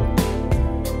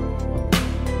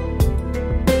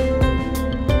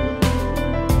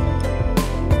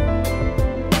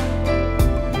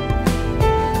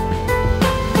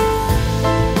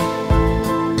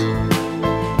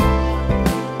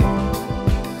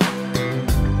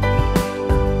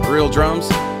 Real drums.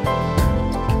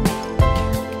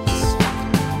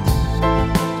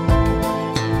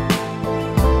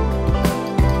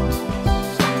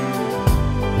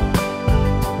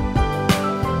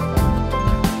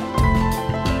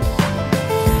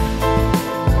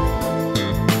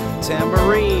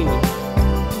 Tambourine.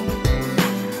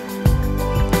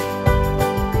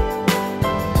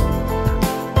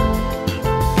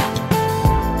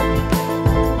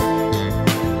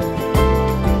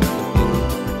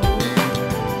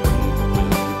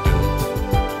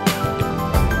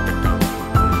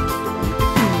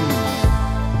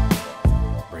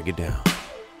 Break it down.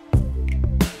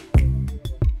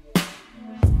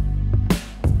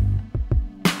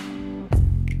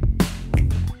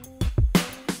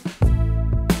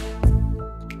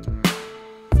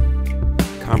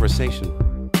 Conversation.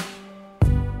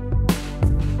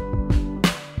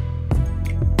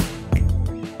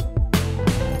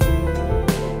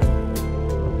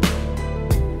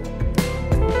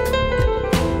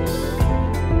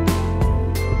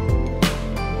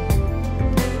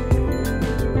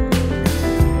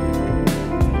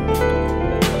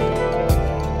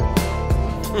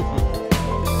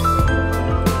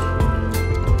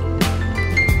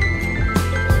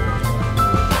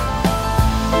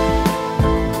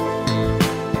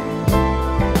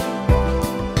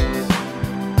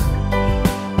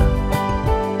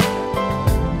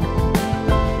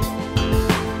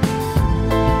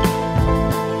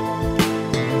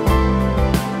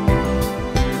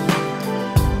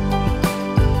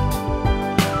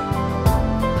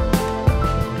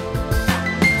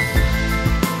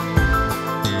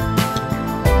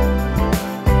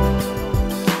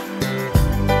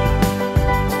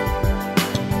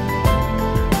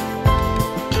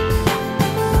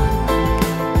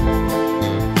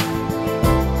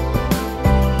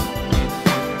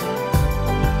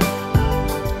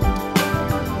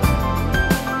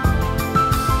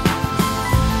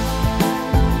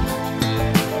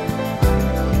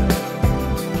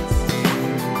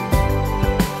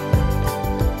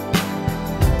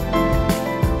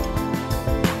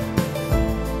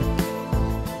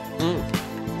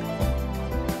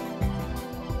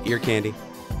 Ear candy.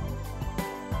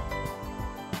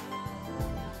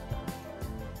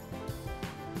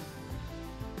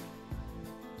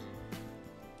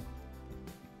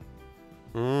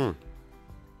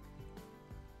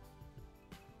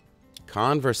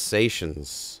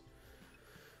 Conversations.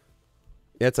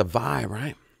 It's a vibe,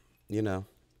 right? You know,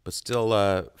 but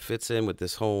still fits in with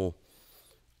this whole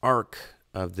arc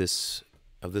of this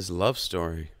love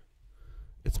story.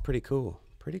 It's pretty cool.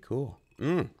 Pretty cool.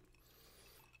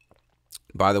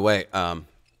 By the way,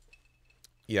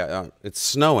 it's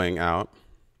snowing out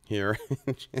here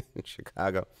in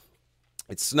Chicago.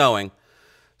 It's snowing.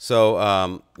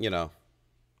 So, you know,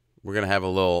 we're going to have a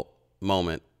little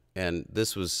moment. And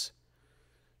this was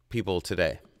people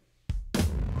today.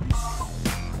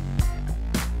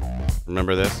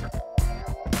 Remember this?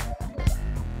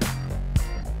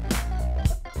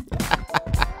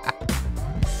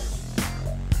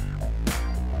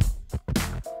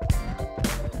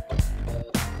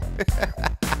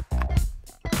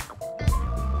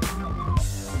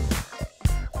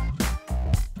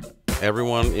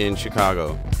 Everyone in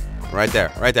Chicago Right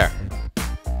there, right there.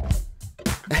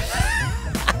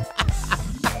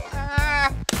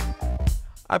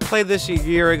 I played this a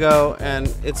year ago,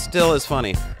 and it still is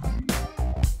funny.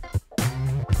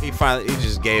 He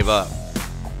just gave up.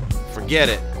 Forget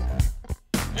it.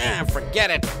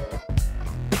 Forget it.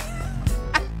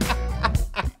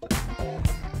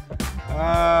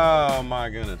 Oh my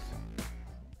goodness.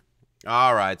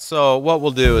 All right, so what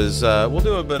we'll do is we'll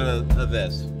do a bit of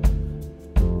this.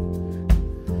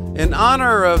 In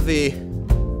honor of the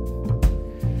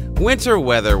winter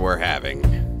weather we're having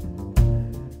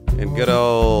in good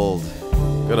old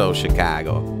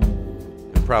Chicago,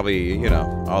 and probably, you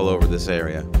know, all over this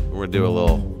area. We're gonna do a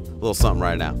little something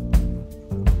right now.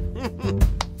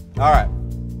 All right.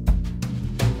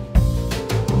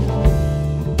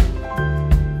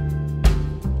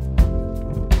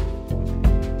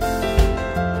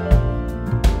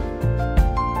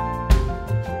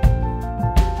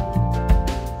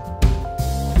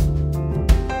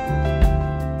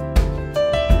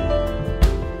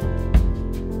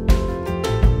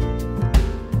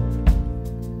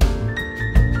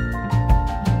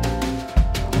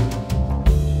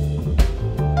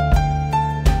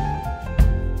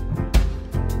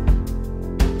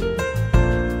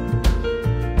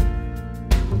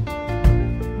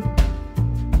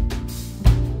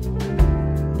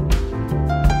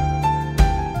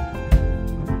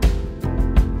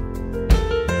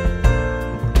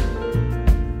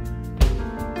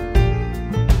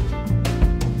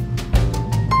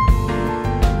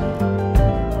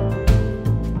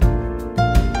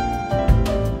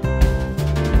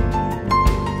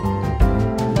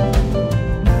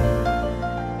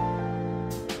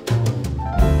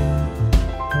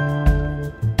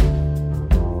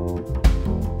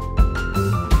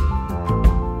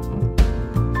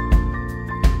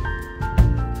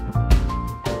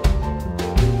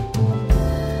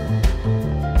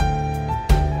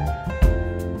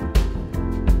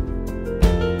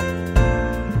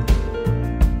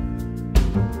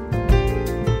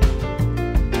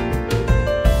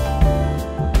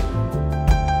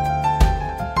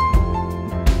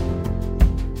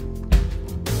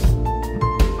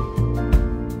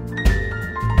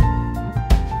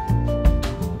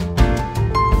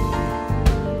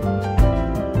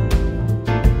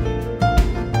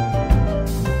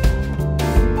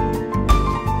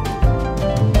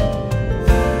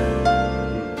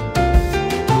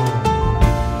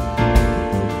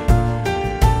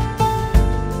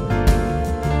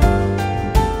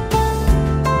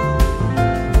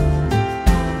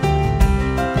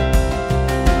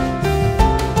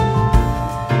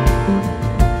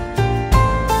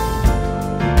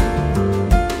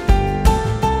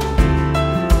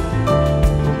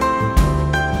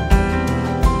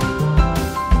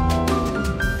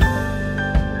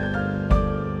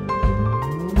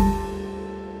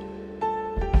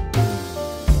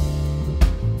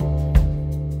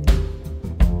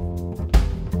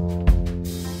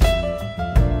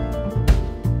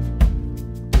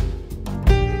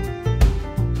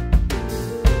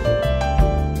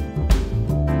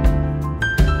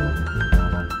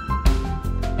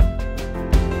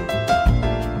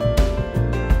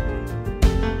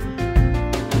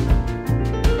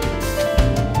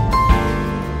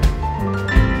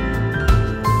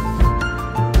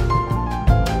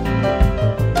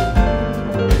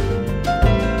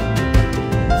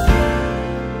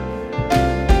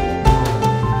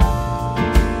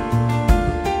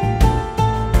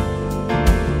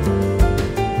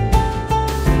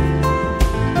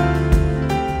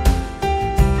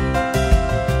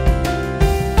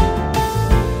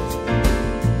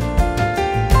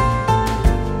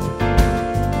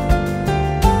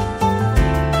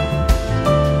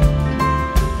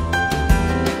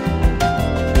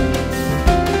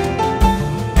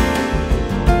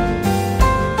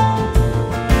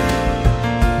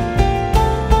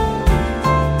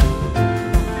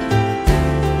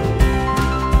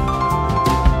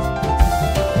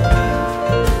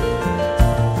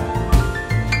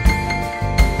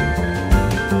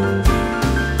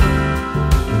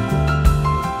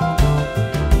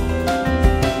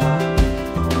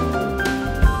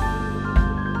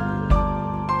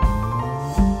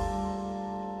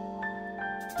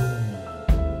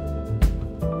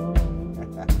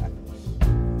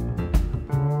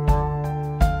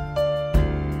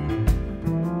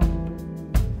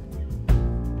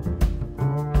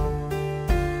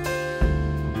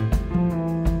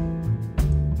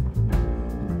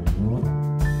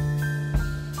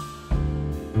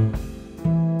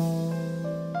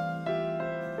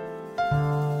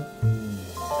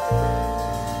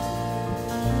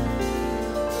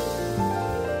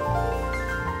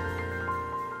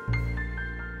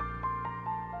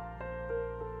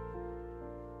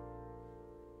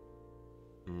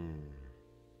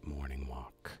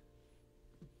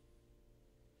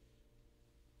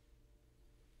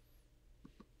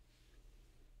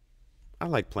 I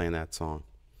like playing that song.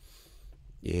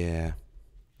 Yeah.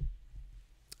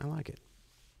 I like it.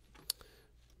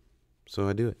 So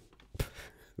I do it.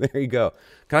 There you go.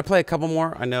 Can I play a couple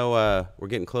more? I know we're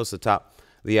getting close to the top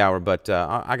of the hour, but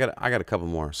I got a couple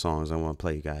more songs I want to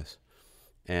play you guys.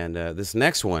 And this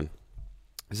next one,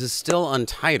 this is still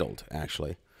untitled,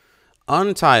 actually.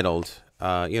 Untitled.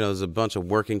 There's a bunch of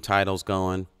working titles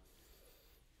going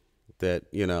that,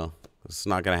 it's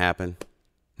not going to happen.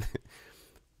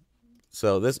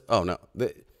 So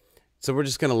so we're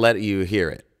just going to let you hear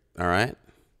it, all right?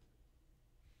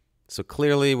 So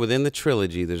clearly within the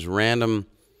trilogy, there's random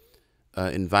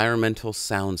environmental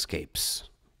soundscapes.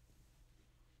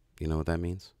 You know what that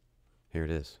means? Here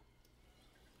it is.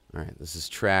 All right, this is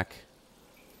track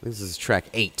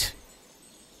 8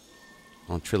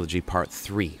 on Trilogy Part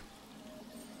 3.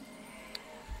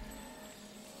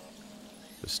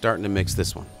 We're starting to mix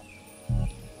this one.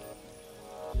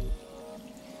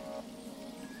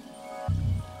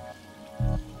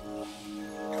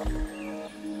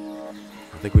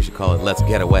 I think we should call it Let's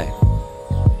Get Away.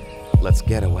 Let's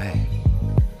get away.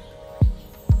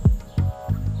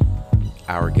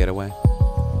 Our getaway.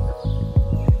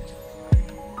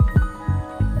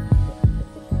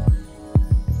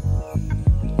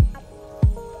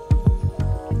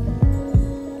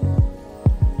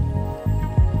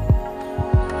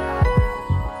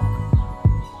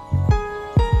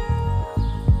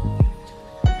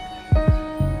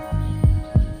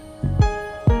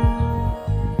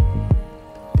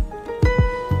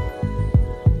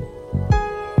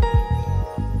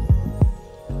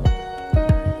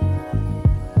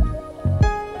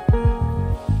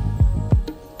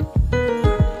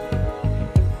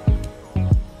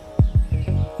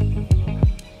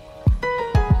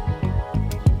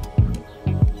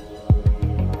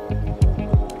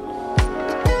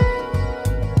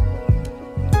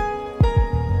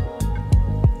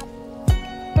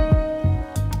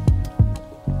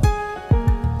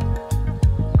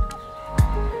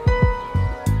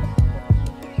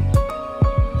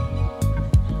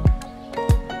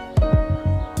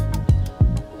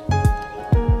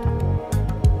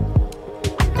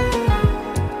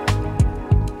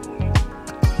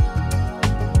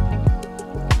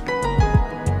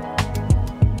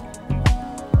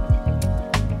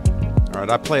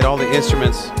 I played all the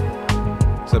instruments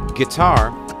except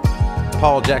guitar,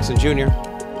 Paul Jackson Jr.,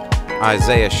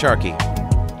 Isaiah Sharkey.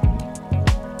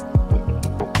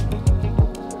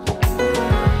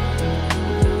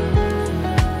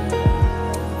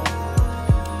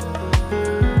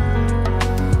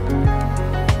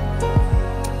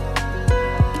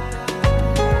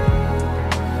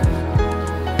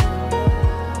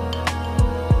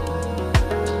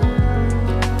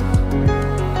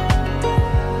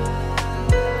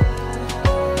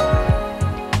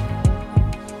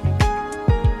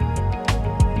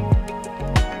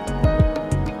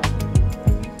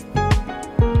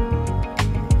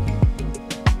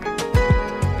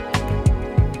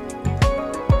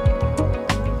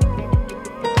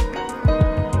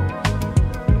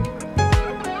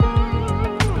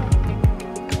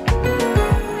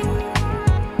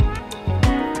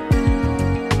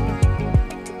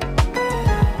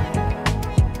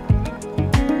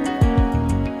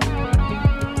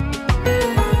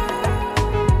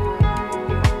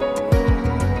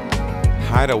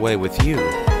 Away with You.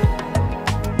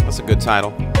 That's a good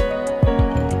title.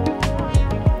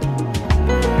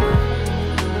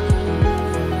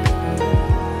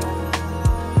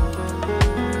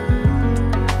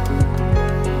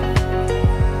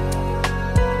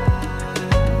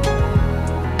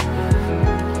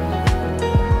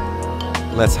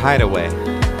 Let's hide away.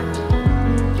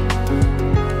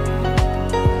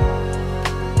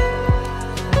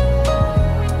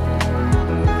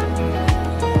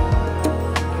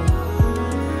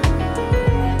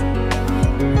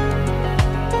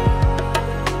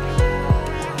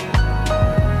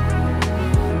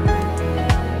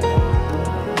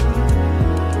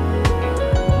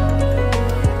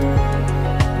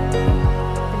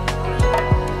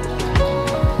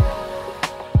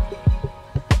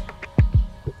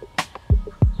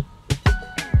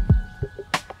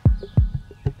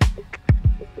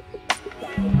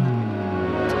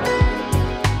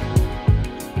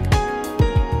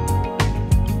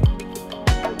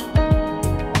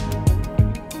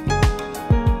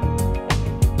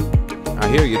 I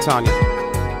hear you, Tanya.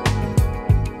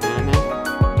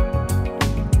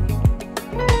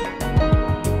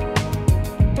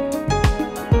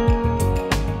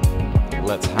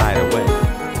 Let's hide away.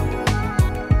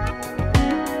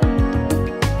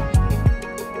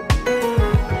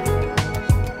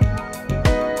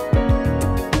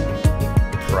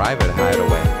 private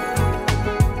hideaway.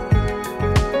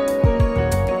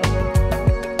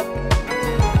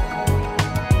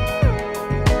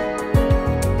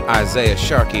 Isaiah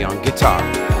Sharkey on guitar.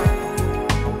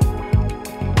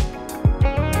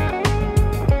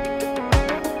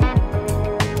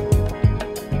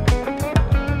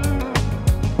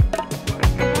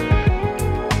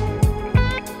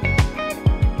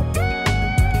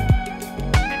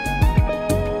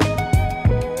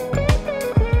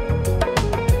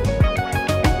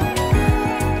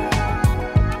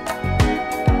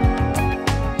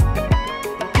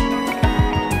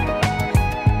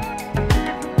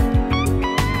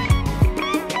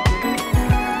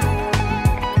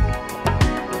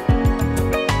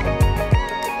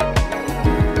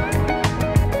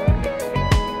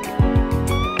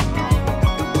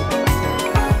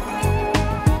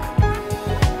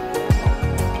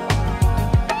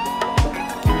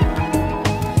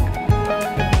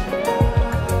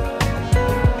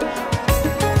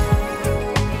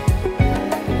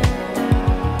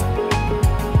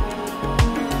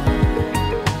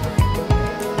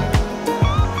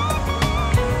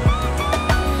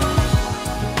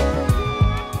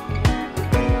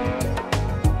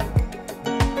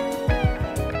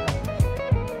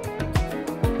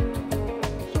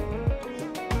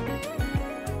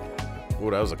 Ooh,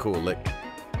 that was a cool lick.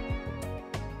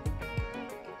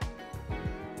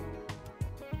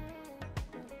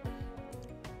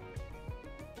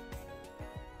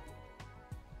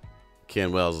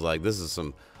 Ken Wells is like, this is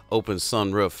some open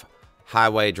sunroof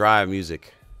highway drive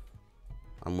music.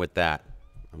 I'm with that.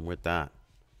 I'm with that.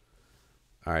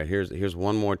 All right, here's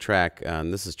one more track.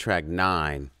 This is track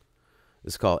 9.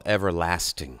 It's called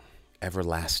Everlasting.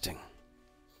 Everlasting.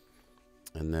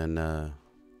 And then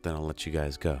I'll let you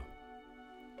guys go.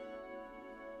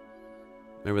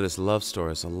 Remember this love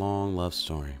story. It's a long love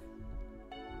story.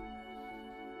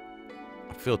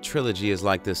 I feel Trilogy is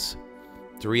like this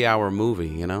 3-hour movie,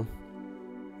 you know?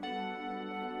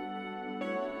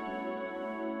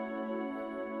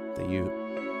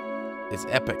 It's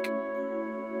epic.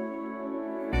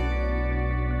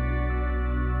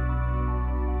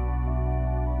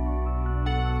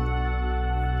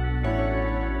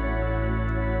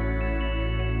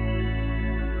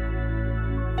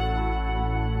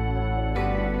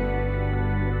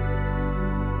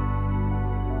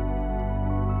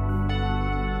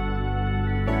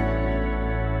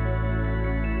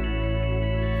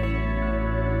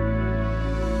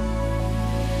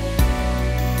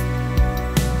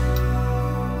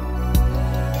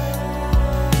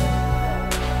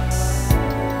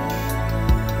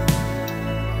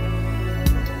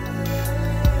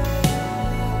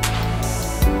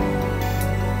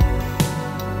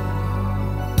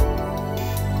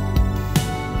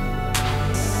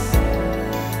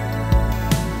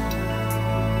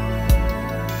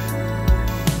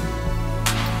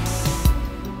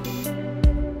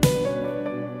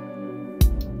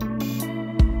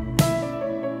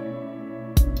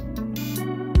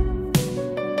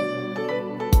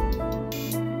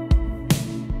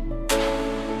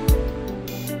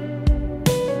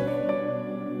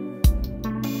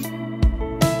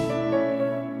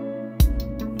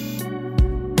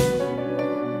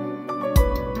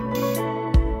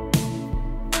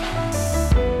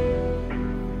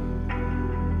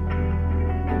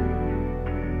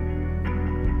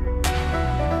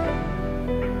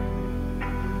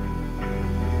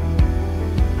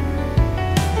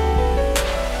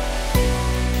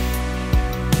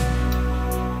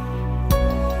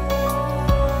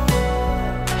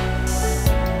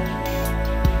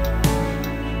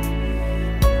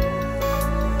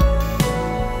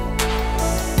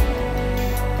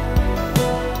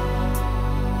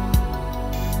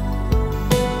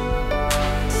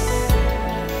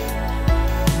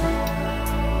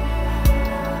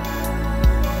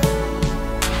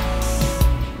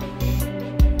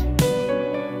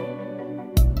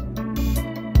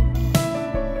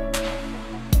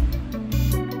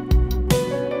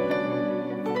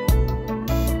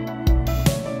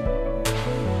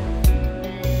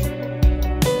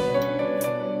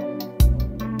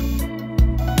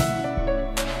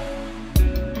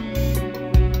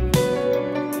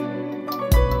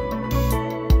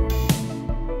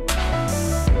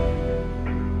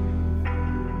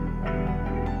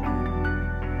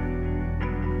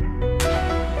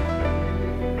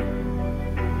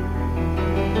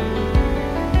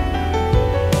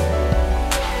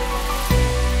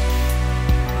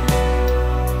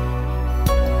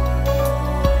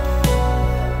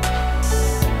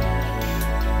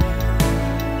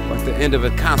 End of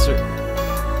a concert.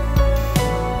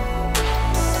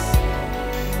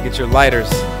 Get your lighters.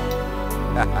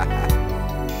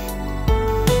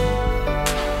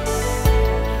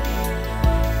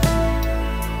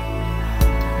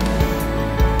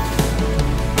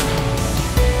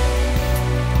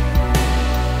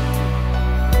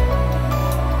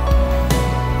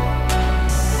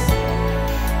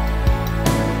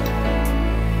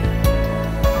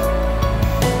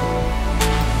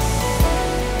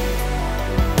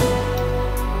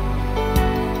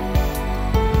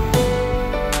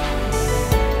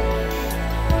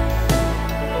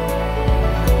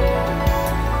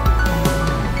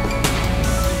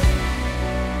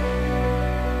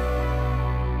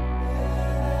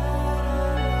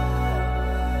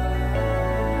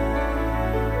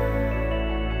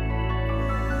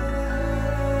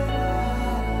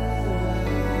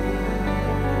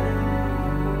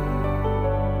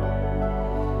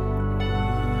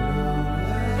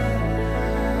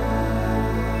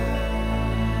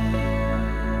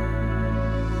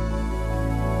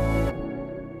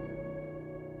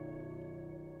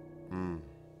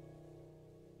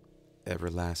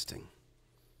 Everlasting.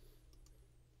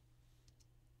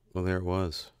 Well, there it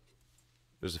was.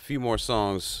 There's a few more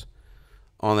songs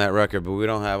on that record, but we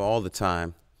don't have all the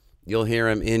time. You'll hear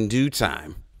them in due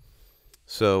time.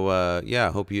 So, yeah,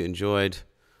 I hope you enjoyed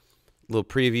a little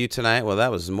preview tonight. Well, that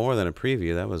was more than a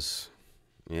preview. That was,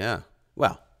 yeah.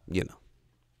 Well, you know,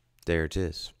 there it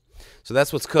is. So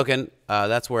that's what's cooking.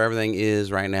 That's where everything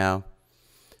is right now.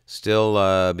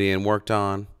 Still being worked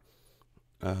on.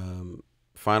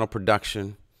 Final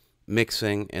production,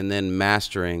 mixing, and then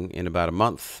mastering in about a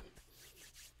month.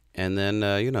 And then,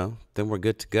 you know, then we're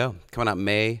good to go. Coming out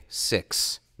May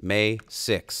 6th. May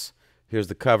 6th. Here's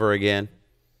the cover again.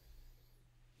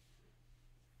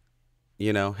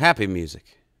 You know, happy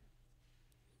music.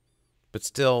 But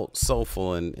still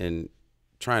soulful and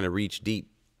trying to reach deep,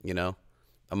 you know,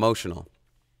 emotional.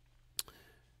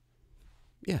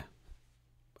 Yeah.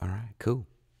 All right, cool.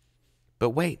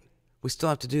 But wait, we still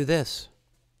have to do this.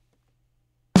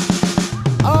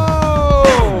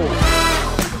 Oh!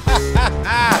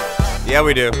 Yeah,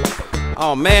 we do.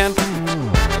 Oh, man.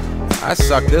 I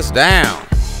sucked this down.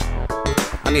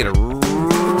 I need a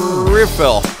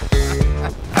refill.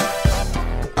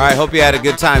 All right, hope you had a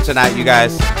good time tonight, you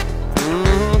guys.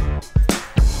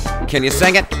 Can you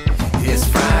sing it? It's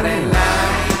Friday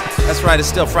night. That's right, it's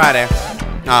still Friday.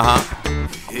 Uh-huh.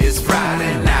 It's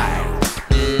Friday night.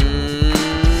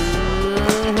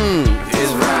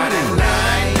 It's Friday night.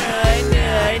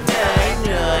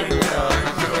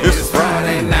 It's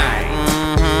Friday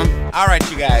night. All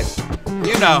right, you guys.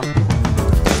 You know,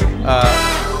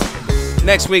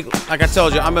 next week, like I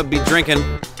told you, I'm going to be drinking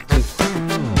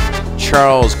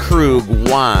Charles Krug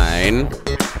wine.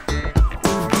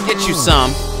 Get you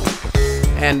some.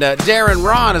 And Darren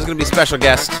Ron is going to be special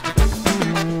guest.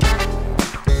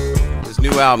 His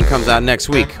new album comes out next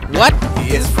week. What?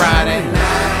 It's Friday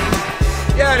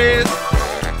night. Yeah, it is.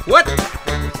 What?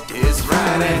 It's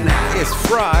Friday night. It's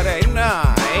Friday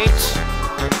night. It's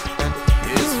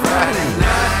Friday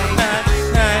night.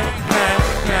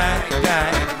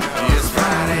 It's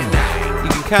Friday night. You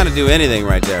can kind of do anything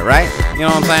right there, right? You know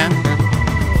what I'm saying?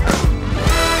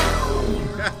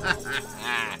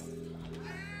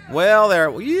 Well, there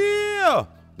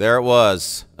it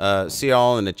was. See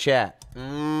y'all in the chat.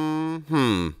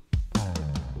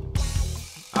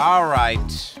 All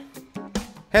right.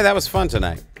 Hey, that was fun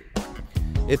tonight.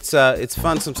 It's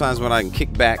fun sometimes when I can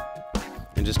kick back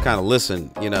and just kind of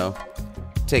listen, you know,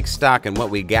 take stock in what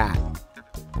we got.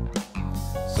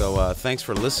 So thanks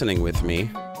for listening with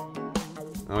me.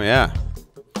 Oh yeah.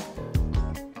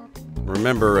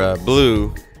 Remember,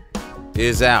 Blue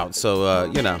is out, so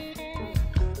you know.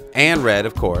 And Red,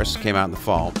 of course, came out in the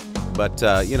fall. But,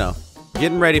 you know,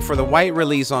 getting ready for the white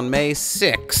release on May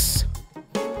 6th.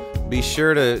 Be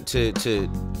sure to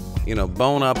you know,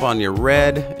 bone up on your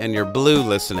red and your blue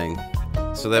listening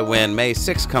so that when May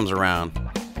 6th comes around,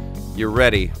 you're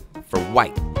ready for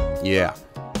white. Yeah.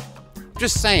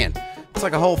 Just saying. It's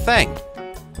like a whole thing.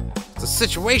 It's a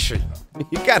situation.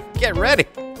 You got to get ready.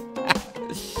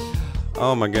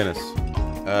 Oh, my goodness.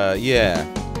 Yeah.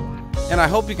 And I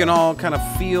hope you can all kind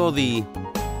of feel the,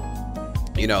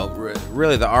 you know,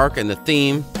 really the arc and the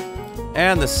theme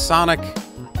and the sonic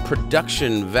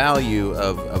production value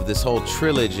of this whole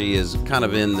trilogy is kind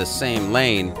of in the same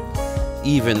lane,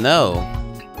 even though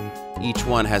each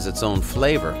one has its own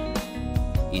flavor.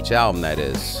 Each album, that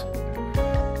is.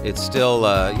 It's still,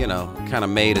 you know, kind of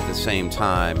made at the same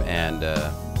time, and,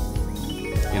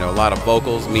 you know, a lot of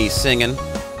vocals, me singing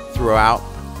throughout,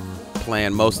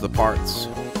 playing most of the parts.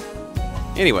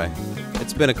 Anyway,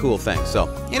 it's been a cool thing. So,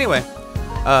 anyway,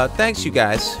 thanks, you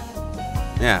guys.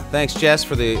 Yeah, thanks, Jess,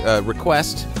 for the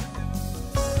request.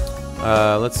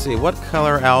 Let's see, what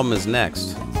color album is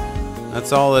next?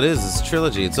 That's all it is. It's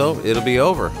Trilogy. It'll be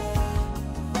over.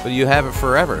 But you have it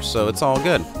forever, so it's all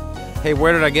good. Hey,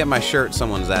 where did I get my shirt?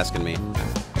 Someone's asking me.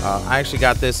 I actually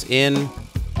got this in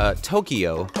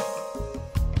Tokyo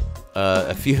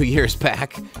a few years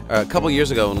back, a couple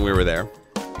years ago when we were there.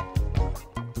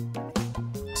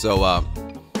 So,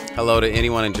 hello to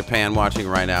anyone in Japan watching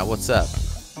right now. What's up?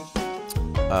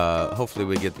 Hopefully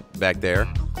we get back there,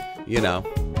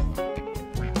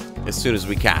 as soon as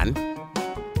we can.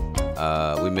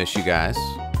 We miss you guys.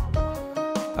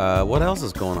 What else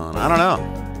is going on? I don't know.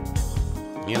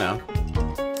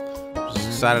 Just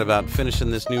excited about finishing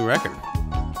this new record.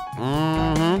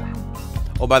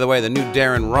 Oh, by the way, the new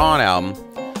Darren Ron album,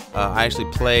 I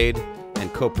actually played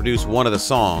and co-produced one of the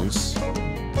songs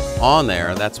on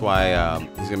there. That's why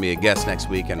he's going to be a guest next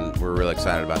week, and we're really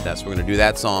excited about that. So we're going to do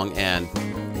that song and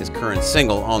his current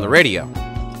single on the radio.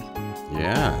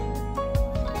 Yeah.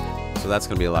 So that's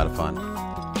going to be a lot of fun.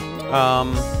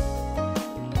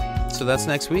 So that's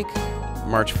next week,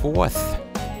 March 4th.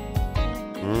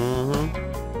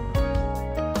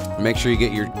 Make sure you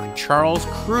get your Charles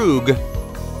Krug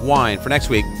wine for next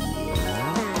week.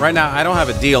 Right now, I don't have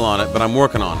a deal on it, but I'm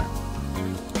working on it.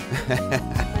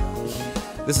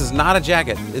 This is not a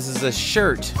jacket. This is a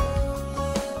shirt.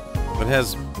 It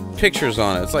has pictures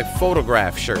on it. It's like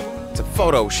photograph shirt. It's a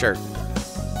photo shirt.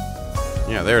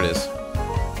 Yeah, there it is.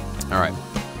 All right.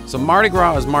 So Mardi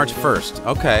Gras is March 1st.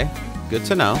 Okay, good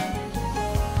to know.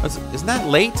 Isn't that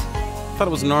late? I thought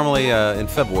it was normally in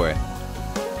February.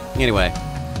 Anyway,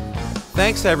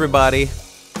 thanks everybody.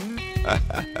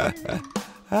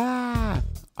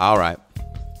 All right.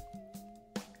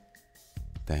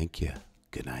 Thank you.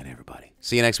 Good night, everybody.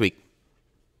 See you next week.